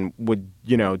they even would,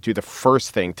 do the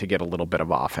first thing to get a little bit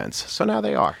of offense. So now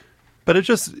they are. But it's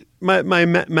just, my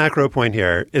macro point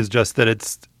here is just that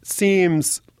it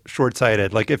seems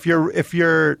short-sighted. Like if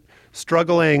you're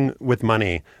struggling with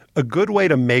money, a good way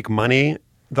to make money,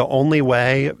 the only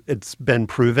way it's been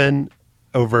proven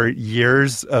over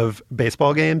years of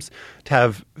baseball games to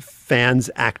have fans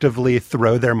actively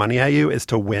throw their money at you is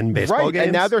to win baseball games.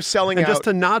 And now they're selling and out. Just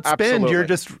to not spend, Absolutely. you're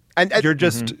just and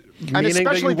meaning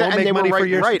especially that you won't make money for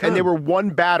years to come. And they were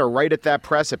one batter right at that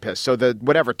precipice. So the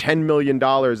 $10 million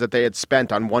that they had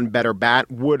spent on one better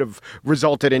bat would have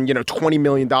resulted in $20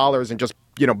 million in just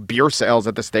beer sales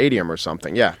at the stadium or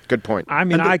something. Yeah, good point. I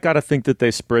mean, I got to think that they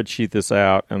spreadsheet this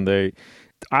out, and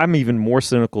I'm even more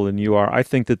cynical than you are. I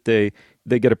think that they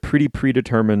get a pretty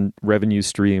predetermined revenue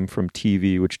stream from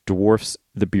TV, which dwarfs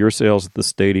the beer sales at the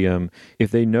stadium. If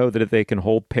they know that if they can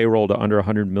hold payroll to under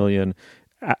 $100 million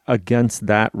against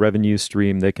that revenue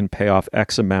stream, they can pay off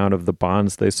X amount of the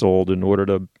bonds they sold in order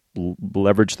to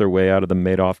leverage their way out of the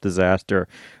Madoff disaster.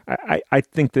 I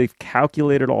think they've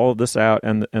calculated all of this out,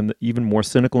 and the even more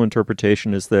cynical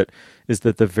interpretation is that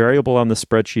the variable on the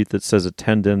spreadsheet that says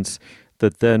attendance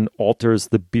that then alters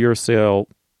the beer sale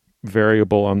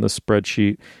variable on the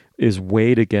spreadsheet is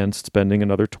weighed against spending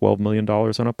another $12 million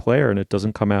on a player, and it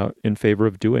doesn't come out in favor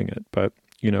of doing it. But,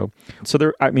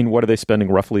 so what are they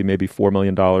spending? Roughly maybe $4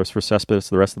 million for Cespedes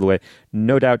the rest of the way.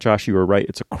 No doubt, Josh, you were right.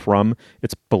 It's a crumb.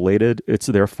 It's belated. It's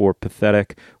therefore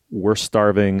pathetic. We're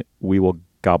starving. We will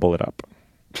gobble it up.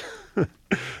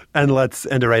 And let's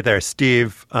end it right there.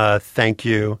 Steve, thank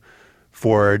you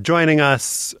for joining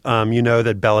us. You know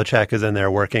that Belichick is in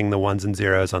there working the ones and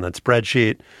zeros on that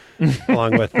spreadsheet,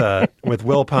 along with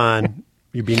Wilpon.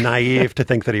 You'd be naive to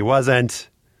think that he wasn't.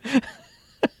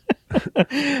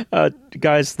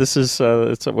 Guys, this is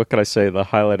it's what can I say? The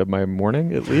highlight of my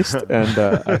morning, at least, and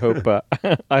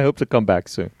I hope to come back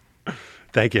soon.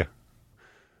 Thank you.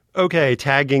 Okay,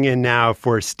 tagging in now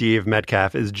for Steve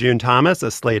Metcalf is June Thomas,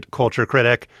 a Slate culture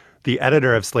critic, the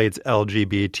editor of Slate's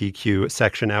LGBTQ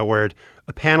section Outward,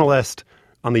 a panelist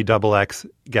on the XX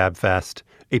Gabfest,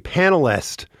 a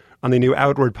panelist on the new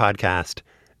Outward podcast,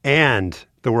 and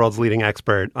the world's leading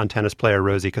expert on tennis player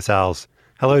Rosie Casals.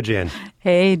 Hello, June.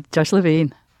 Hey, Josh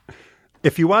Levine.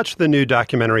 If you watch the new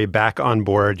documentary Back on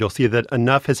Board, you'll see that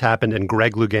enough has happened in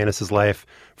Greg Louganis' life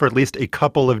for at least a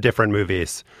couple of different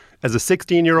movies. As a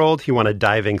 16-year-old, he won a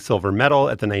diving silver medal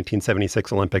at the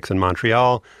 1976 Olympics in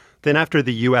Montreal. Then after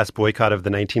the U.S. boycott of the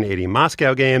 1980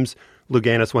 Moscow Games,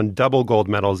 Louganis won double gold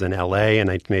medals in L.A. in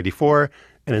 1984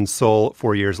 and in Seoul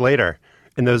 4 years later.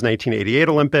 In those 1988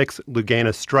 Olympics,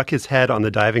 Louganis struck his head on the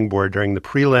diving board during the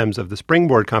prelims of the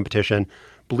springboard competition,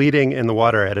 bleeding in the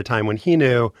water at a time when he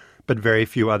knew, but very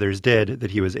few others did,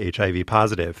 that he was HIV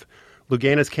positive.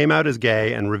 Louganis came out as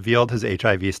gay and revealed his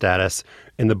HIV status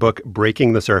in the book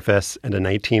Breaking the Surface and a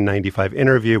 1995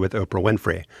 interview with Oprah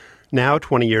Winfrey. Now,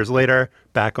 20 years later,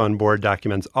 Back on Board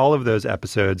documents all of those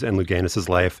episodes in Louganis'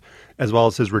 life, as well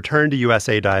as his return to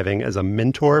USA diving as a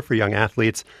mentor for young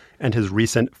athletes and his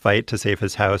recent fight to save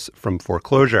his house from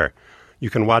foreclosure. You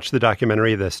can watch the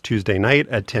documentary this Tuesday night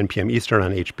at 10 p.m. Eastern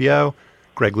on HBO.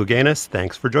 Greg Louganis,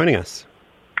 thanks for joining us.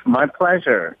 My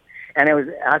pleasure. And it was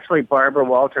actually Barbara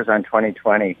Walters on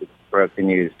 2020 who broke the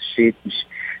news. She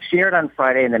aired on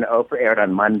Friday, and then Oprah aired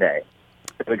on Monday.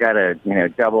 We got a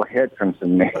double hit from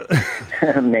some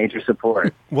major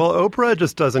support. Well, Oprah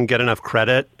just doesn't get enough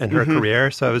credit in her career,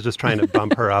 so I was just trying to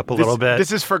bump her up a little bit.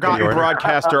 This is forgotten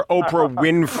broadcaster Oprah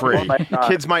Winfrey. Oh,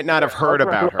 kids might not have heard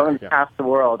about her. Owns half the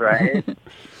world, right?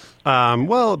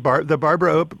 The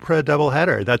Barbara Oprah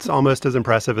doubleheader. That's almost as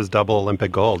impressive as double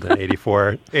Olympic gold in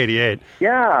 84, 88.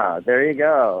 Yeah, there you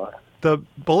go. The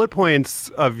bullet points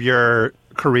of your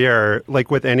career, like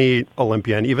with any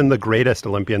Olympian, even the greatest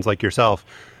Olympians like yourself,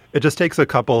 it just takes a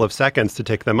couple of seconds to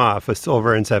tick them off. A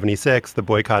silver in 76, the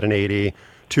boycott in 80,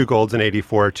 2 golds in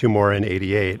 84, 2 more in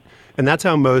 88. And that's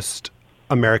how most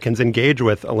Americans engage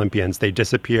with Olympians. They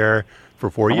disappear for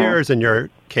 4 years, in your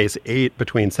case, 8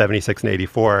 between 76 and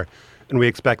 84. And we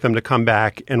expect them to come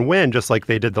back and win just like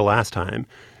they did the last time.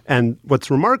 And what's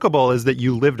remarkable is that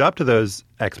you lived up to those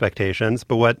expectations.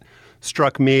 But what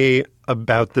struck me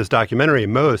about this documentary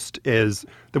most is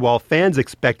that while fans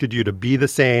expected you to be the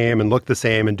same and look the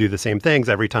same and do the same things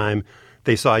every time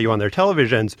they saw you on their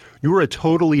televisions, you were a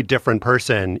totally different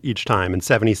person each time in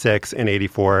 76 and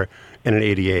 84 and in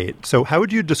 88. So how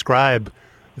would you describe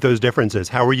those differences?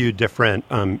 How were you different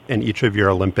in each of your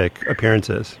Olympic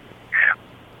appearances?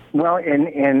 Well, in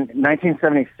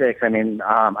 1976, I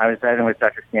was diving with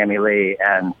Dr. Sammy Lee,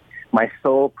 and my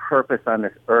sole purpose on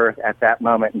this earth at that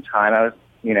moment in time, I was,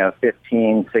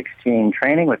 15, 16,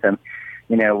 training with him,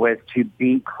 was to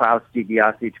beat Klaus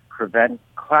DiBiase, to prevent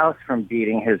Klaus from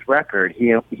beating his record.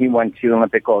 He won 2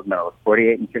 Olympic gold medals,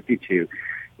 48 and 52.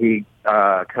 He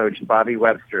coached Bobby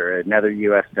Webster, another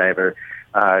U.S. diver,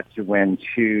 to win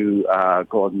 2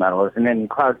 gold medals. And then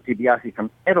Klaus DiBiase from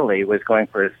Italy was going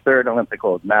for his 3rd Olympic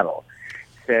gold medal.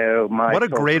 So what a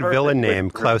great villain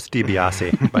name, Klaus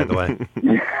DiBiase, by the way.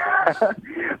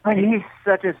 But he's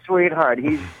such a sweetheart.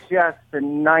 He's just the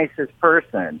nicest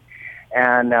person,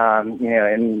 and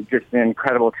and just an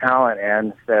incredible talent.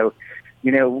 And so,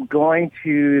 going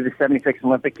to the 76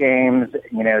 Olympic Games,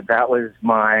 that was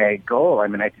my goal. I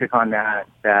mean, I took on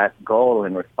that goal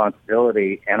and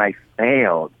responsibility, and I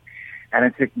failed. And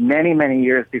it took many, many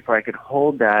years before I could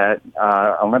hold that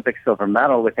Olympic silver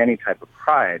medal with any type of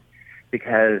pride,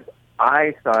 because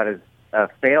I saw it as a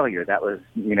failure. That was,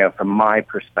 from my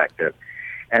perspective.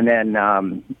 And then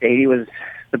 80 was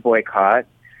the boycott,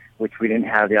 which we didn't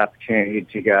have the opportunity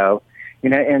to go.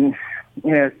 In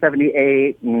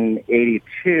 78 and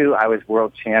 82, I was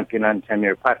world champion on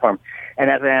 10-meter platform. And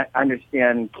as I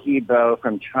understand, Kibo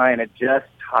from China just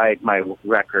tied my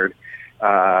record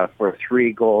for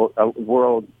 3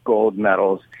 world gold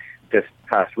medals this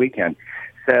past weekend.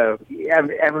 So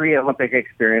every Olympic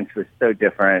experience was so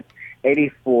different.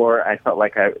 84, I felt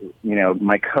like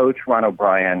my coach, Ron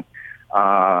O'Brien,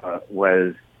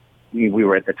 we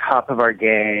were at the top of our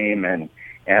game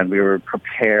and we were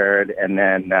prepared. And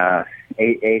then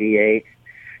 88,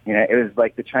 it was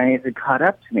like the Chinese had caught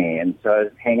up to me. And so I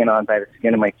was hanging on by the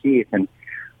skin of my teeth. And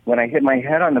when I hit my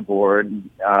head on the board in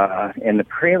the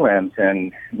prelims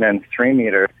and men's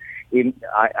 3-meter,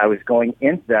 I was going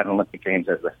into that Olympic Games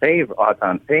as a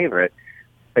odds-on favorite.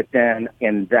 But then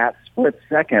in that split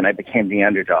second, I became the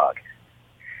underdog.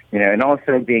 And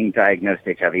also being diagnosed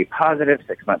HIV positive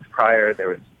 6 months prior, there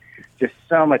was just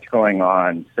so much going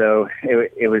on. So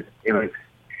it was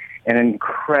an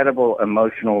incredible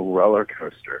emotional roller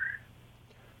coaster.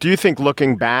 Do you think,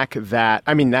 looking back,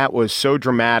 that was so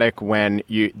dramatic when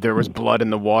there was blood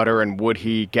in the water and would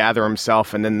he gather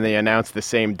himself, and then they announced the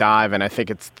same dive, and I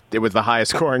think it was the highest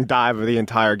scoring dive of the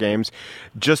entire games.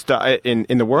 Just in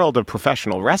the world of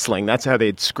professional wrestling, that's how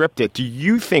they'd script it. Do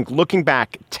you think, looking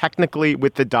back technically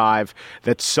with the dive,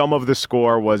 that some of the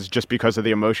score was just because of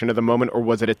the emotion of the moment, or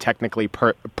was it a technically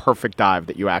perfect dive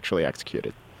that you actually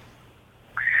executed?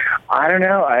 I don't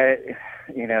know. I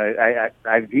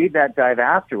viewed that dive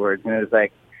afterwards, and it was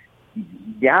like,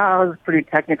 I was pretty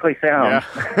technically sound.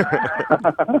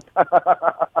 Yeah.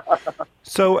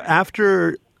 So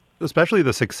after, especially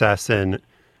the success in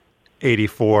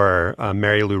 84,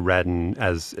 Mary Lou Retton,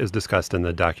 as is discussed in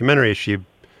the documentary, she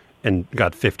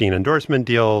got 15 endorsement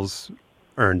deals,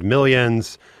 earned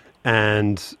millions,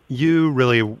 and you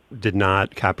really did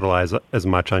not capitalize as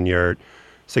much on your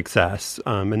success.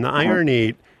 And the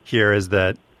irony here is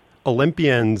that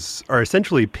Olympians are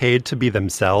essentially paid to be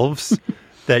themselves,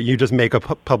 that you just make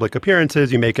public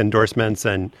appearances, you make endorsements,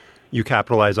 and you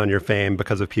capitalize on your fame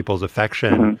because of people's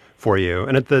affection for you.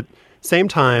 And at the same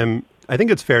time, I think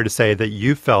it's fair to say that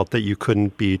you felt that you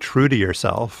couldn't be true to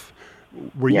yourself.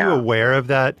 Were you aware of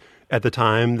that at the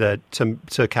time, that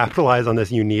to capitalize on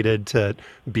this, you needed to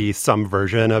be some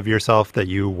version of yourself that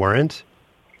you weren't?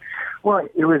 Well,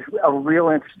 it was a real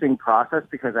interesting process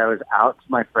because I was out to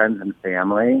my friends and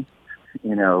family,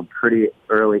 pretty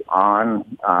early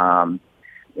on.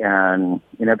 And,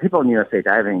 people in USA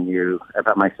Diving knew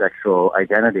about my sexual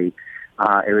identity.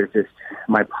 It was just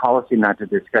my policy not to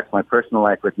discuss my personal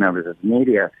life with members of the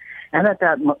media. And at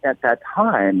that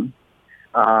time,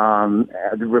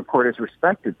 the reporters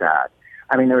respected that.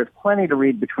 I mean, there was plenty to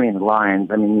read between the lines.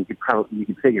 I mean, you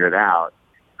could figure it out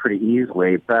pretty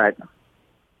easily. But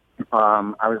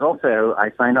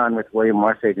I signed on with William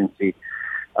Morris Agency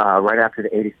right after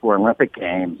the 84 Olympic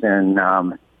Games,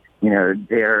 and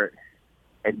their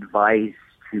advice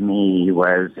to me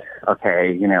was,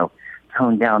 okay,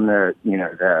 tone down the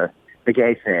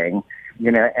gay thing,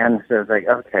 and so it's like,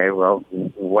 okay, well,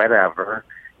 whatever,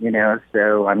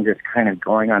 so I'm just kind of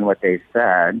going on what they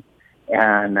said,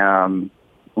 and,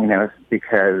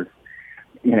 because,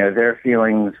 their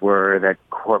feelings were that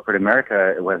corporate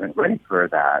America wasn't ready for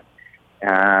that.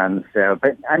 And so,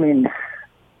 but I mean,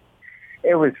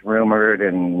 it was rumored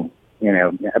and,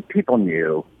 people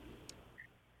knew.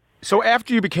 So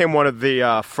after you became one of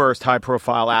the first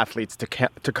high-profile athletes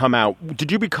to come out,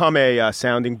 did you become a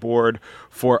sounding board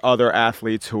for other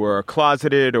athletes who were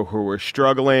closeted or who were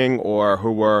struggling or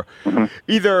who were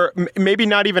either maybe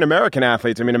not even American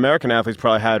athletes? I mean, American athletes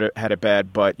probably had it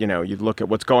bad, but, you look at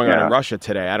what's going on in Russia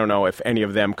today. I don't know if any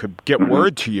of them could get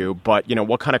word to you, but,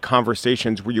 what kind of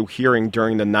conversations were you hearing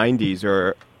during the 90s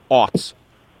or aughts?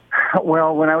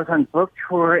 Well, when I was on book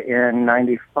tour in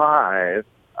 95,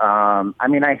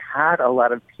 I had a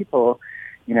lot of people,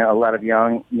 a lot of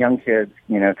young kids,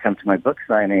 come to my book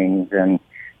signings and,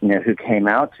 who came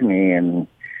out to me, and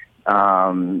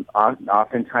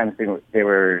oftentimes they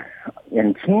were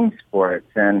in team sports,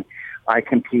 and I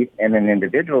compete in an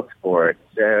individual sport.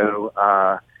 So,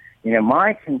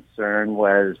 my concern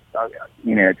was,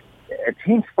 a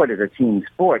team sport is a team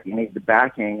sport. You need the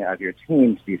backing of your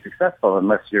team to be successful,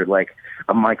 unless you're like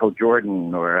a Michael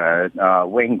Jordan or a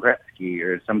Wayne Gretzky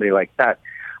or somebody like that.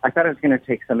 I thought it was going to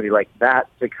take somebody like that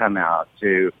to come out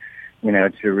to,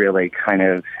 to really kind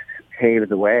of pave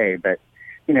the way. But,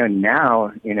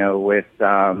 now, with,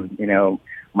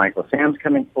 Michael Sam's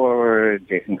coming forward,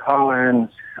 Jason Collins,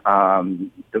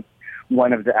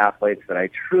 one of the athletes that I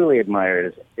truly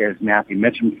admire is Matthew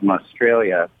Mitchum from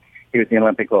Australia. He was the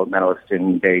Olympic gold medalist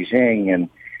in Beijing, and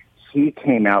he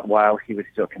came out while he was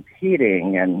still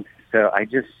competing. And so I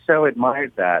just so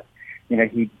admired that.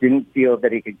 He didn't feel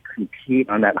that he could compete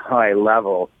on that high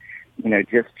level,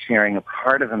 just sharing a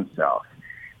part of himself.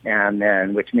 And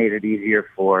then, which made it easier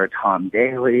for Tom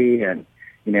Daley and,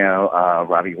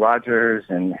 Robbie Rogers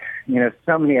and,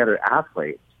 so many other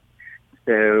athletes.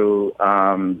 So,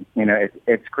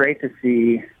 it's great to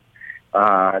see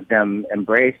them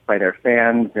embraced by their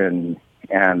fans and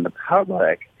the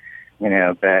public,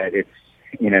 but it's,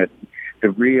 the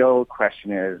real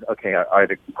question is, okay, are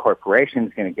the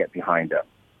corporations going to get behind them,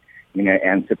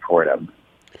 and support them?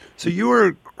 So you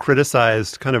were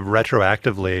criticized kind of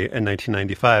retroactively in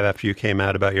 1995 after you came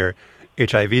out about your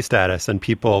HIV status, and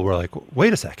people were like,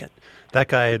 wait a second, that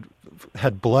guy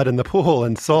had blood in the pool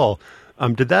and soul.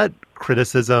 Did that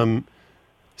criticism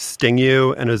sting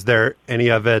you, and is there any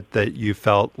of it that you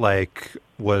felt like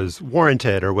was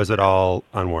warranted, or was it all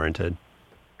unwarranted?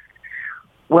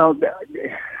 Well,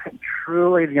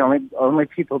 truly the only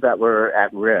people that were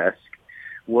at risk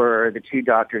were the two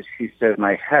doctors who sewed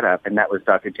my head up, and that was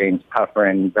Dr. James Puffer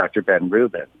and Dr. Ben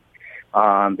Rubin,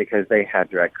 because they had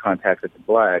direct contact with the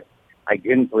blood. I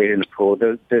didn't bleed in the pool.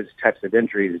 Those types of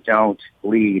injuries don't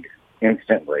bleed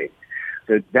instantly.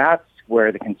 So that's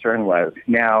where the concern was.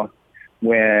 Now,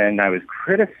 when I was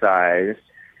criticized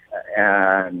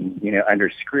and, under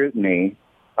scrutiny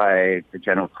by the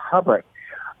general public,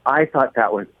 I thought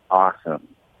that was awesome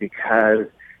because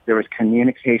there was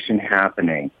communication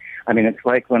happening. I mean, it's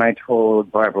like when I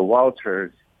told Barbara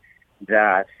Walters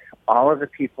that all of the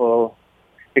people,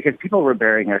 because people were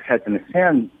burying their heads in the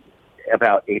sand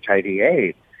about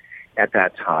HIV/AIDS at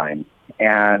that time.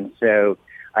 And so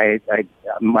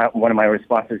one of my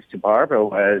responses to Barbara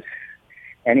was,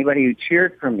 anybody who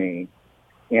cheered for me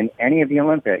in any of the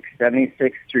Olympics,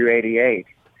 76 through 88,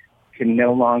 can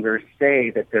no longer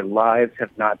say that their lives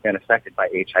have not been affected by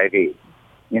HIV.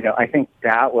 I think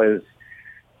that was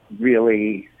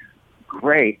really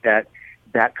great that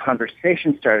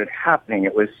conversation started happening.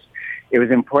 It was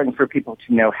important for people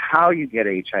to know how you get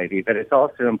HIV, but it's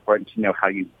also important to know how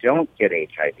you don't get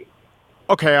HIV.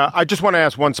 Okay, I just want to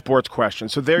ask one sports question.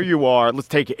 So there you are. Let's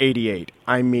take 88.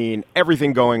 I mean,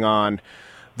 everything going on,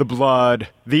 the blood,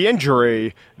 the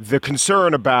injury, the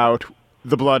concern about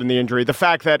the blood and the injury, the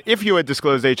fact that if you had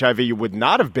disclosed HIV, you would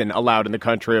not have been allowed in the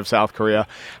country of South Korea.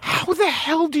 How the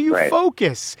hell do you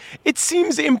focus? It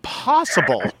seems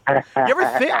impossible. You ever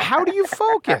think, how do you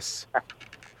focus?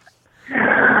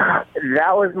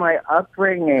 That was my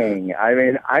upbringing. I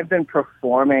mean, I've been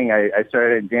performing. I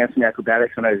started dancing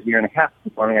acrobatics when I was a year and a half,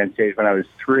 performing on stage when I was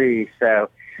 3. So,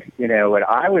 what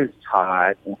I was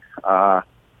taught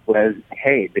was,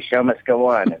 hey, the show must go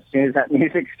on. As soon as that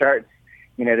music starts,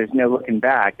 there's no looking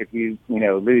back. If you,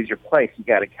 lose your place, you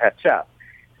got to catch up.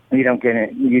 You don't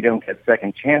get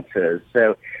second chances.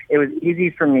 So it was easy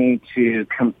for me to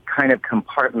kind of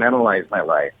compartmentalize my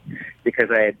life because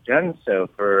I had done so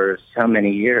for so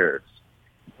many years,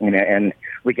 and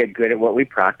we get good at what we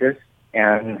practice,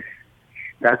 and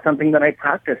that's something that I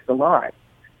practiced a lot.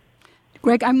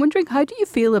 Greg, I'm wondering, how do you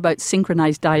feel about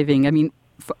synchronized diving? I mean,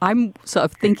 I'm sort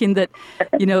of thinking that,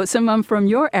 someone from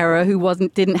your era who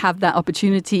didn't have that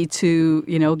opportunity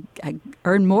to,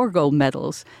 earn more gold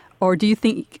medals. Or do you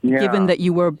think, given that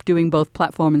you were doing both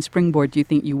platform and springboard, do you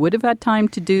think you would have had time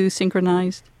to do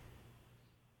synchronized?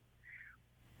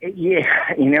 Yeah,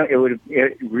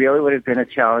 it really would have been a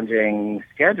challenging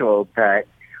schedule, but,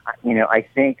 I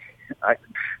think, I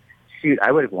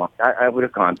would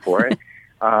have gone for it.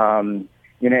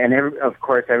 Of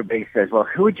course, everybody says, well,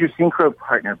 who would your synchro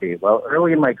partner be? Well,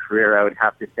 early in my career, I would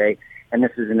have to say, and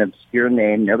this is an obscure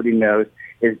name, nobody knows,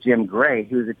 is Jim Gray,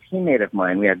 who was a teammate of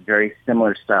mine. We had very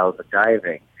similar styles of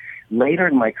diving. Later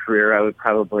in my career, I would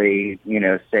probably,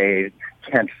 say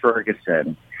Kent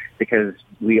Ferguson, because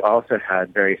we also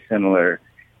had very similar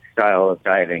style of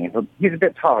diving. He's a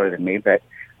bit taller than me, but,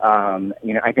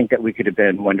 I think that we could have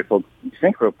been wonderful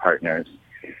synchro partners.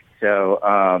 So,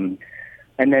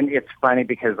 and then it's funny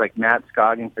because like Matt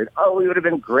Scoggin said, we would have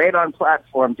been great on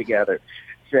platform together.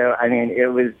 So, I mean, it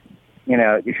was,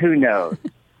 who knows?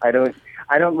 I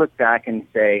don't look back and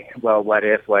say, well, what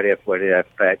if, but,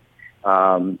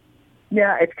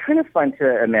 it's kind of fun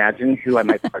to imagine who I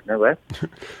might partner with.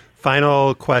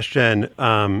 Final question.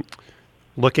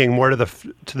 Looking more to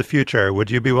the future,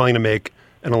 would you be willing to make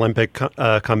an Olympic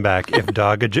comeback if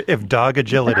dog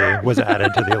agility was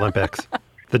added to the Olympics?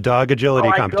 The dog agility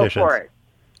competitions. I'd go for it.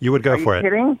 You would go for it.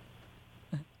 Are you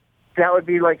kidding? That would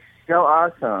be so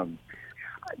awesome.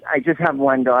 I just have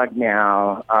one dog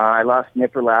now. I lost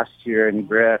Nipper last year in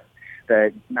Griff,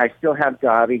 but I still have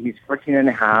Dobby. He's 14 and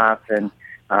a half, and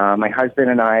my husband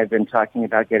and I have been talking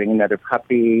about getting another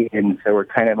puppy, and so we're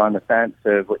kind of on the fence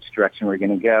of which direction we're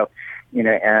going to go.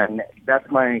 And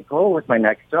that's my goal with my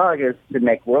next dog is to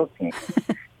make world team.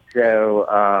 So,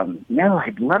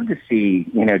 I'd love to see,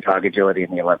 dog agility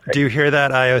in the Olympics. Do you hear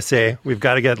that, IOC? We've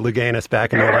got to get Louganis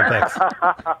back in the Olympics.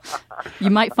 You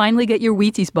might finally get your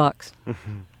Wheaties box.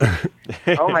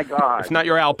 Oh, my God. If not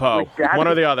your Alpo, one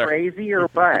or the other. Crazy or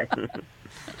what?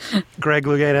 Greg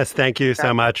Louganis, thank you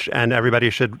so much. And everybody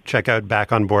should check out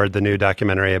Back on Board, the new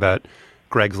documentary about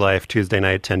Greg's life, Tuesday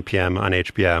night, 10 p.m. on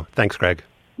HBO. Thanks, Greg.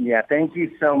 Yeah, thank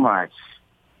you so much.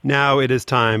 Now it is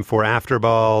time for After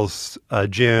Balls.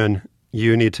 June,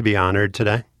 you need to be honored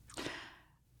today.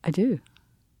 I do.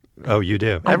 Oh, you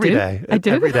do? Every day. I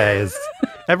do.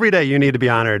 Every day you need to be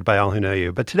honored by all who know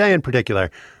you. But today in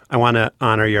particular, I want to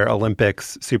honor your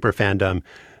Olympics super fandom.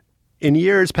 In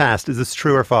years past, is this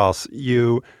true or false?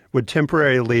 You would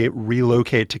temporarily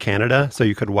relocate to Canada so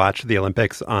you could watch the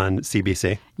Olympics on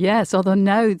CBC? Yes, although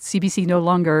now CBC no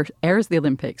longer airs the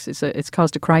Olympics. It's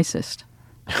caused a crisis.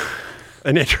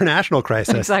 An international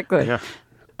crisis. Exactly. Yeah.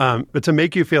 But to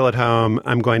make you feel at home,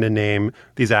 I'm going to name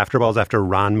these Afterballs after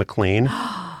Ron MacLean.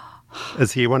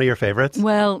 Is he one of your favorites?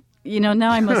 Well, now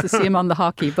I must see him on the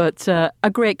hockey, but a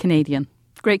great Canadian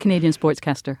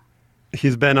sportscaster.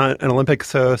 He's been an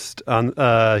Olympics host.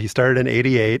 He started in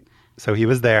 '88, so he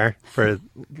was there for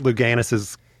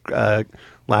Louganis'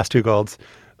 last two golds.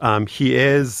 He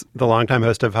is the longtime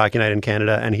host of Hockey Night in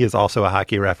Canada, and he is also a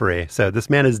hockey referee. So this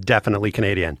man is definitely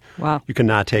Canadian. Wow. You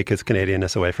cannot take his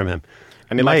Canadianness away from him.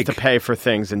 And he likes to pay for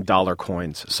things in dollar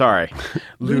coins. Sorry.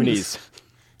 Loonies.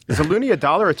 Is a loonie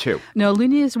 $1 or $2? No,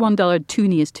 loonie is $1,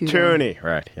 toonie is $2. Toonie,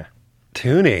 right, yeah.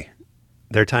 Toonie.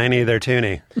 They're tiny, they're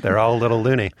toonie. They're all a little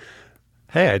loony.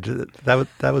 Hey, that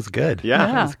was good.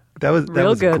 Yeah. That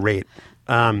was good. Great.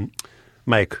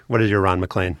 Mike, what is your Ron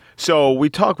MacLean? So we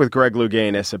talked with Greg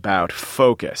Louganis about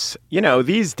focus.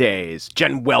 These days,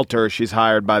 Jen Welter, she's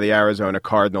hired by the Arizona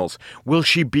Cardinals. Will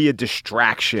she be a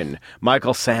distraction?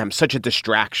 Michael Sam, such a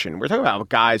distraction. We're talking about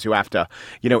guys who have to,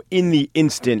 in the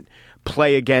instant,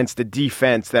 play against a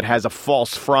defense that has a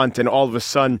false front, and all of a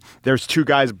sudden there's two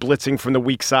guys blitzing from the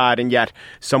weak side, and yet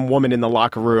some woman in the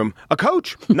locker room, a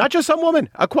coach, not just some woman,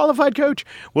 a qualified coach,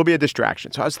 will be a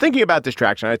distraction. So I was thinking about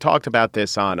distraction. I talked about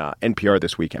this on NPR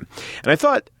this weekend, and I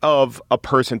thought of a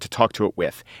person to talk to it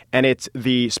with, and it's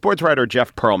the sports writer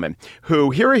Jeff Pearlman,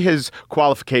 who, here are his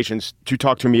qualifications to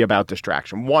talk to me about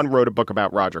distraction. One, wrote a book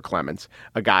about Roger Clemens,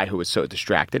 a guy who was so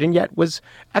distracted and yet was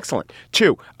excellent.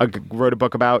 Two, wrote a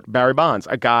book about Barry Barry Bonds,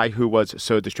 a guy who was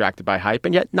so distracted by hype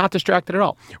and yet not distracted at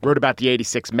all. Wrote about the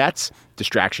 86 Mets.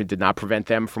 Distraction did not prevent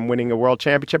them from winning a world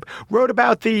championship. Wrote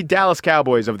about the Dallas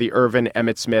Cowboys of the Irvin,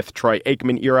 Emmett Smith, Troy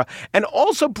Aikman era, and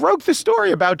also broke the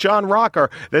story about John Rocker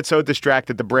that so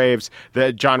distracted the Braves,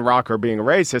 that John Rocker being a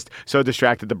racist, so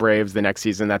distracted the Braves the next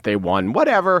season that they won,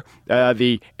 whatever,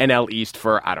 the NL East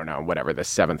for, I don't know, whatever, the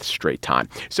 7th straight time.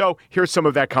 So here's some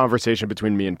of that conversation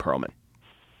between me and Perlman.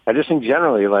 I just think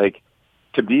generally, like,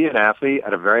 to be an athlete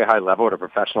at a very high level, at a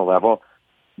professional level,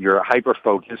 you're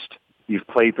hyper-focused. You've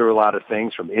played through a lot of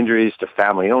things, from injuries to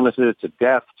family illnesses to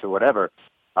death to whatever.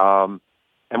 And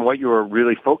what you're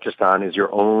really focused on is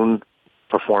your own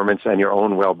performance and your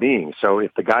own well-being. So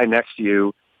if the guy next to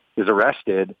you is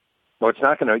arrested, well, you're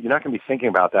not going to be thinking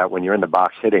about that when you're in the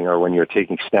box hitting or when you're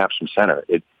taking snaps from center.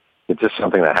 It's just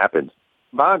something that happens.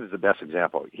 Bonds is the best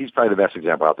example. He's probably the best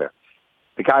example out there.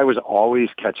 The guy was always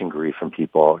catching grief from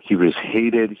people. He was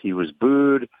hated. He was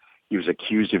booed. He was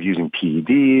accused of using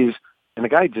PEDs. And the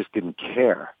guy just didn't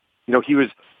care. You know,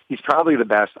 he's probably the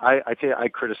best. I tell you, I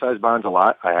criticize Bonds a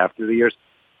lot. I have through the years.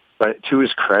 But to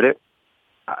his credit,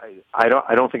 I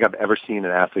don't think I've ever seen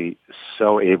an athlete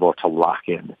so able to lock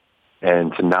in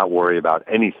and to not worry about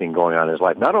anything going on in his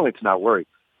life. Not only to not worry,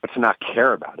 but to not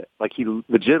care about it. Like, he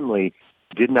legitimately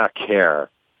did not care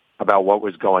about what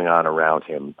was going on around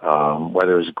him,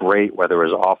 whether it was great, whether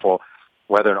it was awful,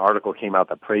 whether an article came out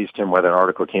that praised him, whether an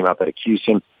article came out that accused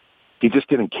him. He just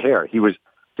didn't care. It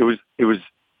was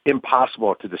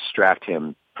impossible to distract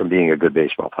him from being a good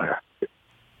baseball player.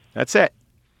 That's it.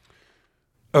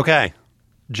 Okay.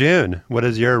 June, what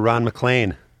is your Ron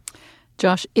MacLean?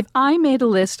 Josh, if I made a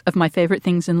list of my favorite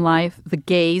things in life, the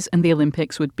gays and the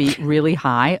Olympics would be really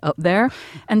high up there.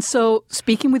 And so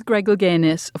speaking with Greg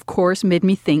Louganis, of course, made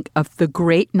me think of the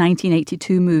great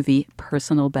 1982 movie,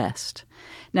 Personal Best.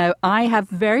 Now, I have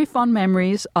very fond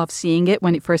memories of seeing it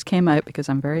when it first came out because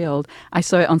I'm very old. I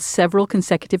saw it on several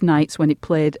consecutive nights when it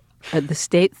played at the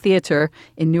State Theatre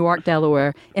in Newark,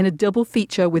 Delaware, in a double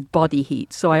feature with Body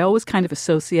Heat. So I always kind of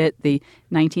associate the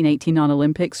 1980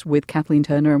 non-Olympics with Kathleen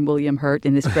Turner and William Hurt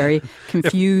in this very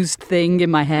confused thing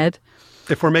in my head.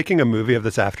 If we're making a movie of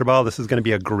this after ball, this is going to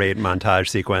be a great montage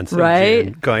sequence. Right.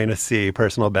 June going to see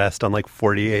Personal Best on like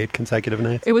 48 consecutive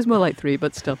nights. It was more like 3,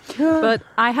 but still. But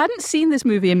I hadn't seen this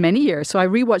movie in many years, so I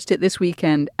rewatched it this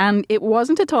weekend, and it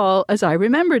wasn't at all as I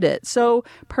remembered it. So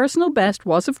Personal Best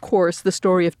was, of course, the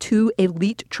story of 2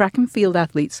 elite track and field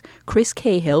athletes, Chris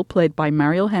Cahill, played by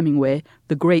Mariel Hemingway,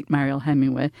 the great Mariel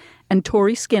Hemingway, and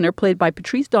Tori Skinner, played by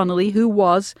Patrice Donnelly, who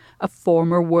was a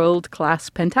former world-class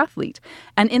pentathlete.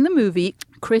 And in the movie,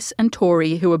 Chris and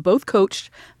Tori, who are both coached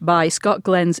by Scott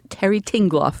Glenn's Terry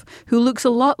Tingloff, who looks a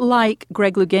lot like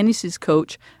Greg Louganis'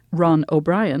 coach, Ron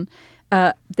O'Brien,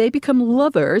 they become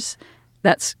lovers.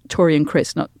 That's Tori and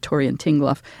Chris, not Tori and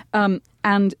Tingloff,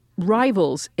 and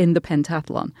rivals in the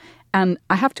pentathlon. And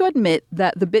I have to admit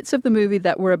that the bits of the movie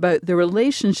that were about the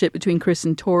relationship between Chris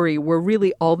and Tori were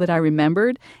really all that I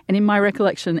remembered. And in my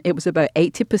recollection, it was about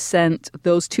 80%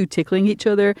 those two tickling each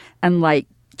other and like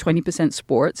 20%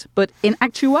 sports. But in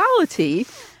actuality,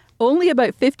 only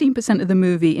about 15% of the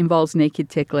movie involves naked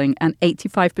tickling and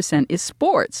 85% is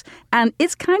sports. And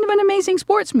it's kind of an amazing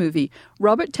sports movie.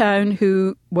 Robert Towne,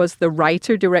 who was the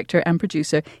writer, director, and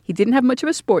producer, he didn't have much of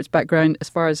a sports background as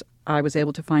far as I was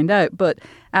able to find out. But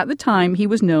at the time, he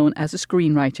was known as a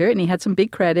screenwriter, and he had some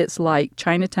big credits like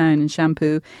Chinatown and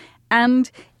Shampoo.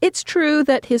 And it's true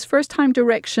that his first-time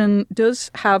direction does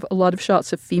have a lot of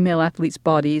shots of female athletes'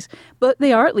 bodies, but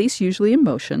they are at least usually in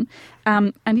motion.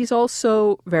 And he's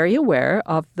also very aware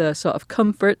of the sort of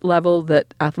comfort level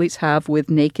that athletes have with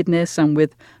nakedness and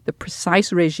with the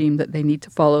precise regime that they need to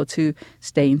follow to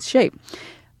stay in shape.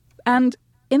 And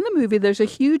in the movie, there's a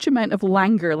huge amount of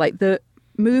languor, like the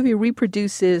movie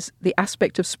reproduces the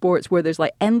aspect of sports where there's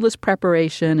like endless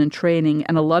preparation and training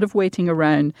and a lot of waiting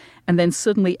around, and then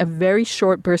suddenly a very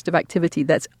short burst of activity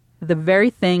that's the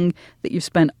very thing that you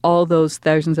spent all those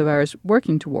thousands of hours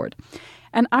working toward.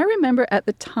 And I remember at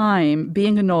the time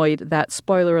being annoyed that,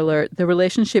 spoiler alert, the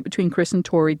relationship between Chris and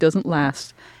Tori doesn't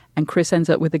last and Chris ends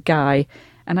up with a guy.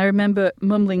 And I remember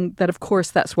mumbling that, of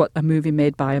course, that's what a movie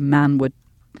made by a man would,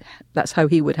 that's how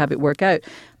he would have it work out.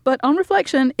 But on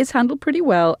reflection, it's handled pretty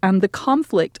well, and the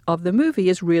conflict of the movie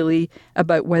is really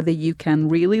about whether you can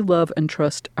really love and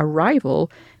trust a rival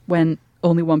when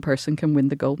only one person can win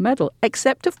the gold medal.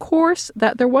 Except, of course,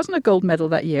 that there wasn't a gold medal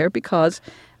that year because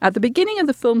at the beginning of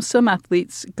the film, some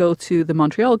athletes go to the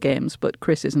Montreal Games, but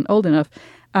Chris isn't old enough.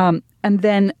 And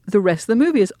then the rest of the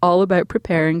movie is all about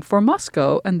preparing for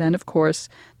Moscow. And then, of course,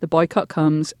 the boycott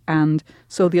comes, and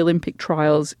so the Olympic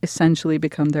trials essentially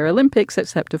become their Olympics,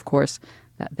 except, of course,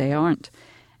 that they aren't.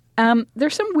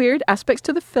 There's some weird aspects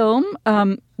to the film.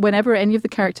 Whenever any of the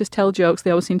characters tell jokes,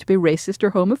 they always seem to be racist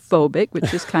or homophobic,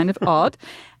 which is kind of odd.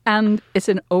 And it's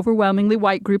an overwhelmingly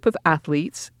white group of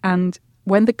athletes. And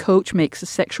when the coach makes a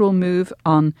sexual move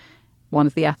on one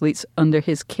of the athletes under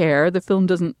his care, the film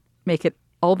doesn't make it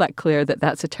all that clear that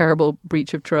that's a terrible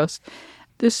breach of trust.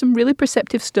 There's some really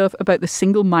perceptive stuff about the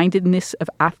single-mindedness of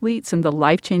athletes and the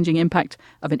life-changing impact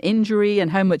of an injury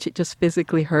and how much it just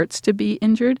physically hurts to be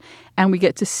injured. And we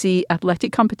get to see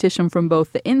athletic competition from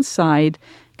both the inside,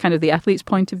 kind of the athlete's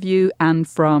point of view, and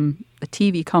from the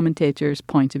TV commentator's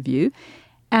point of view.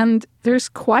 And there's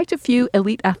quite a few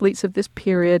elite athletes of this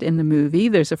period in the movie.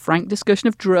 There's a frank discussion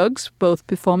of drugs, both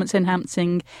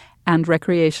performance-enhancing and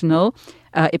recreational.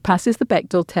 It passes the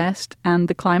Bechdel test, and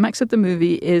the climax of the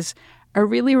movie is a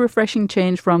really refreshing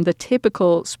change from the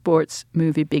typical sports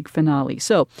movie big finale.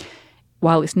 So,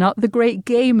 while it's not the great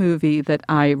gay movie that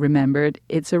I remembered,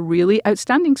 it's a really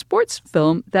outstanding sports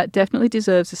film that definitely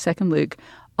deserves a second look.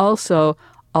 Also,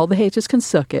 all the haters can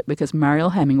suck it because Mariel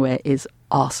Hemingway is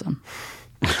awesome.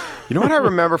 You know what I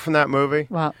remember from that movie?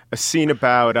 Wow. A scene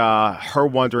about her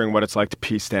wondering what it's like to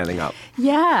pee standing up.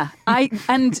 Yeah,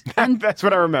 and that's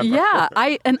what I remember. Yeah,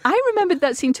 I remembered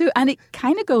that scene too, and it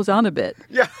kind of goes on a bit.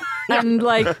 Yeah. And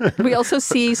like we also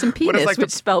see some penis, like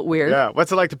which felt weird. Yeah,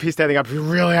 what's it like to pee standing up if you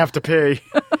really have to pee?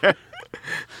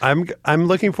 I'm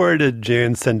looking forward to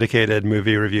June's syndicated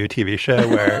movie review TV show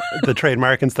where the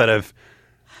trademark, instead of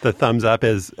the thumbs up,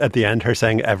 is at the end her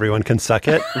saying everyone can suck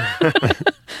it.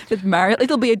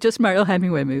 It'll be just Mariel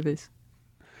Hemingway movies.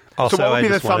 Also, so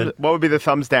what would be the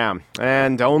thumbs down?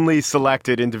 And only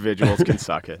selected individuals can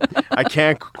suck it. I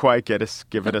can't quite give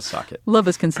it a suck it.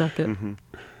 Lovers can suck it. Mm-hmm.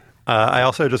 I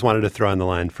also just wanted to throw in the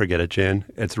line, "Forget it, June."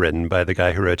 It's written by the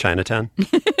guy who wrote Chinatown.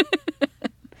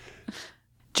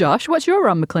 Josh, what's your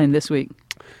Ron MacLean this week?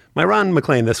 My Ron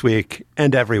MacLean this week,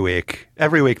 and every week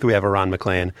that we have a Ron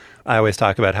MacLean, I always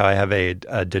talk about how I have a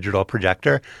digital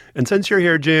projector. And since you're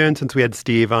here, June, since we had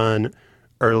Steve on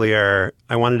earlier,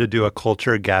 I wanted to do a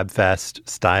Culture Gabfest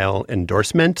style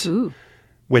endorsement,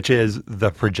 which is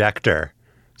the projector.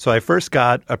 So I first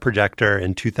got a projector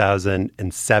in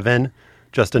 2007,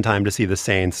 just in time to see the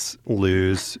Saints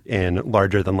lose in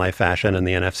larger-than-life fashion in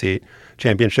the NFC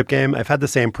Championship game. I've had the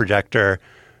same projector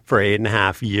for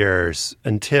 8.5 years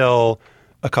until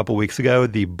a couple weeks ago,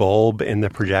 the bulb in the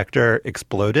projector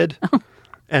exploded.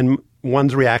 And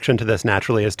one's reaction to this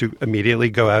naturally is to immediately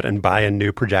go out and buy a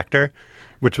new projector,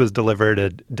 which was delivered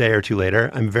a day or two later.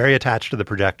 I'm very attached to the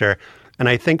projector. And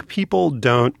I think people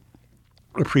don't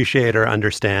appreciate or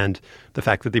understand the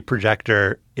fact that the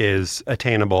projector is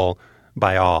attainable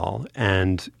by all.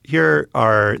 And here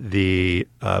are the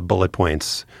bullet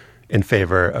points in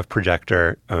favor of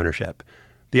projector ownership.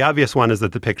 The obvious one is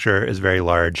that the picture is very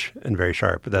large and very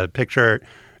sharp. The picture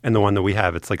and the one that we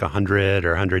have, it's like 100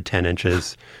 or 110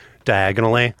 inches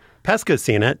diagonally. Pesca's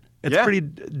seen it. It's pretty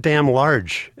damn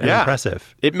large and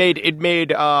impressive. It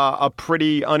made a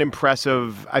pretty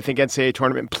unimpressive, I think, NCAA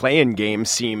tournament play-in game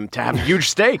seem to have huge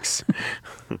stakes.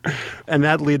 And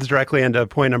that leads directly into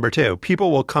point number 2. People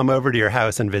will come over to your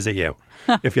house and visit you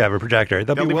if you have a projector.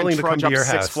 They'll be willing to come to your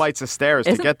house. 6 flights of stairs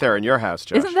to get there in your house,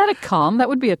 Josh. Isn't that a con? That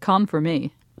would be a con for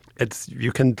me.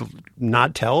 You can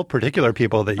not tell particular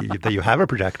people that you have a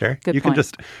projector. Good you point. can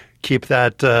just keep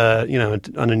that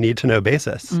on a need-to-know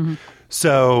basis. Mm-hmm.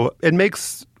 So it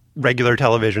makes regular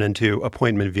television into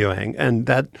appointment viewing. And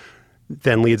that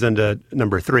then leads into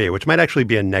number 3, which might actually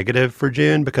be a negative for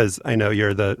June because I know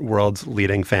you're the world's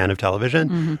leading fan of television.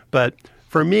 Mm-hmm. But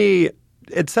for me,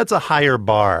 it sets a higher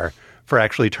bar for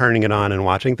actually turning it on and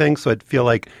watching things. So I feel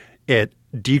like it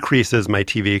decreases my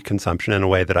TV consumption in a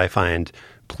way that I find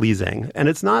pleasing. And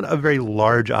it's not a very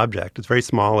large object. It's very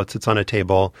small. It sits on a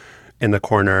table in the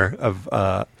corner of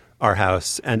our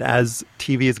house. And as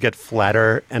TVs get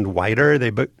flatter and wider,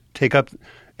 they take up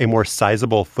a more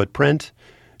sizable footprint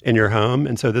in your home.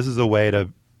 And so this is a way to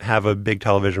have a big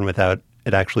television without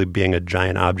it actually being a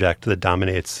giant object that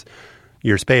dominates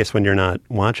your space when you're not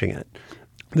watching it.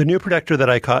 The new projector that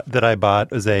I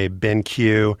bought is a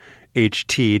BenQ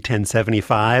HT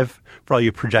 1075 for all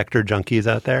you projector junkies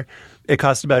out there. It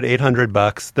cost about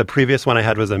 $800. The previous one I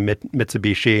had was a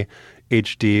Mitsubishi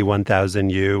HD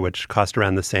 1000U, which cost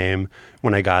around the same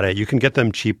when I got it. You can get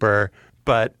them cheaper,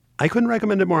 but I couldn't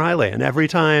recommend it more highly. And every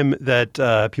time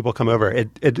that people come over,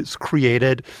 it's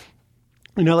created,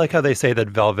 like how they say that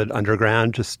Velvet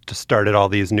Underground just started all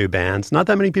these new bands. Not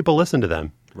that many people listen to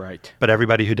them. Right. But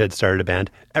everybody who did started a band.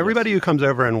 Everybody who comes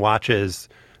over and watches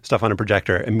stuff on a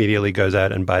projector immediately goes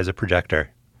out and buys a projector.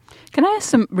 Can I ask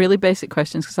some really basic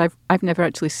questions? Because I've never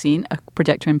actually seen a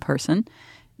projector in person.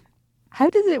 How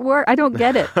does it work? I don't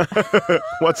get it.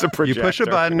 What's a projector? You push a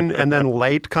button, and then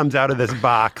light comes out of this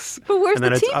box. But where's and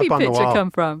the then it's TV up on the picture wall.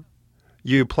 come from?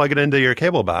 You plug it into your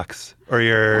cable box or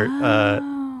your.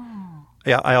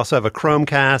 Yeah, I also have a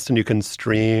Chromecast, and you can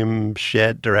stream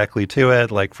shit directly to it,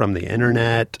 like from the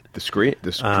internet. The screen.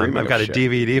 I've got a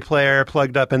DVD player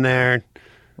plugged up in there.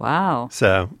 Wow.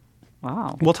 So,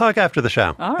 we'll talk after the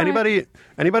show. All right.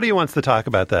 Anybody who wants to talk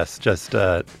about this, just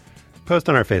post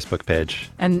on our Facebook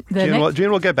page. And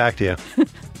June will get back to you. All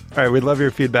right, we'd love your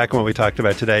feedback on what we talked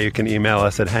about today. You can email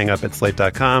us at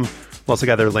hangup@slate.com. We'll also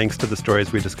gather links to the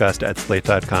stories we discussed at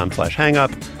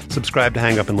slate.com/hangup. Subscribe to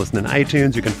Hang Up and listen in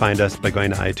iTunes. You can find us by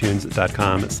going to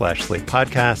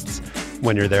itunes.com/slatepodcasts.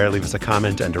 When you're there, leave us a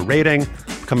comment and a rating.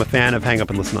 Become a fan of Hang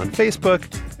Up and Listen on Facebook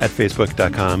at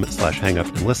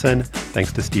facebook.com/hangupandlisten.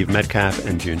 Thanks to Steve Metcalf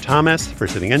and June Thomas for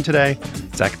sitting in today.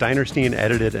 Zach Dinerstein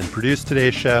edited and produced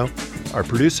today's show. Our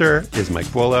producer is Mike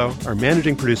Vuolo. Our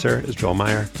managing producer is Joel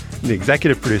Meyer. And the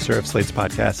executive producer of Slate's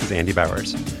podcast is Andy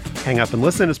Bowers. Hang Up and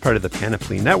Listen is part of the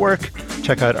Panoply Network.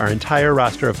 Check out our entire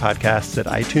roster of podcasts at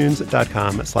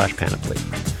itunes.com/panoply.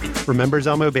 Remember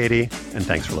Zelmo Beatty, and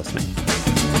thanks for listening.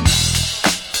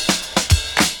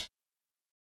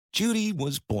 Judy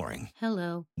was boring.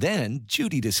 Hello. Then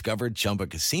Judy discovered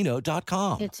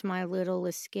ChumbaCasino.com. It's my little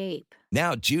escape.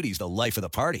 Now Judy's the life of the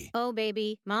party. Oh,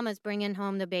 baby, mama's bringing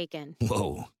home the bacon.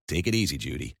 Whoa, take it easy,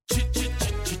 Judy.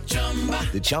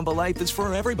 The Chumba life is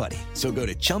for everybody. So go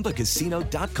to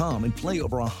ChumbaCasino.com and play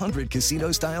over 100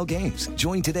 casino-style games.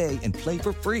 Join today and play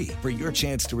for free for your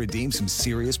chance to redeem some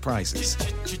serious prizes.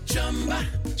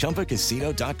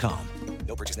 ChumbaCasino.com.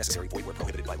 No purchase necessary. Void where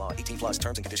prohibited by law. 18+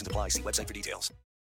 terms and conditions apply. See website for details.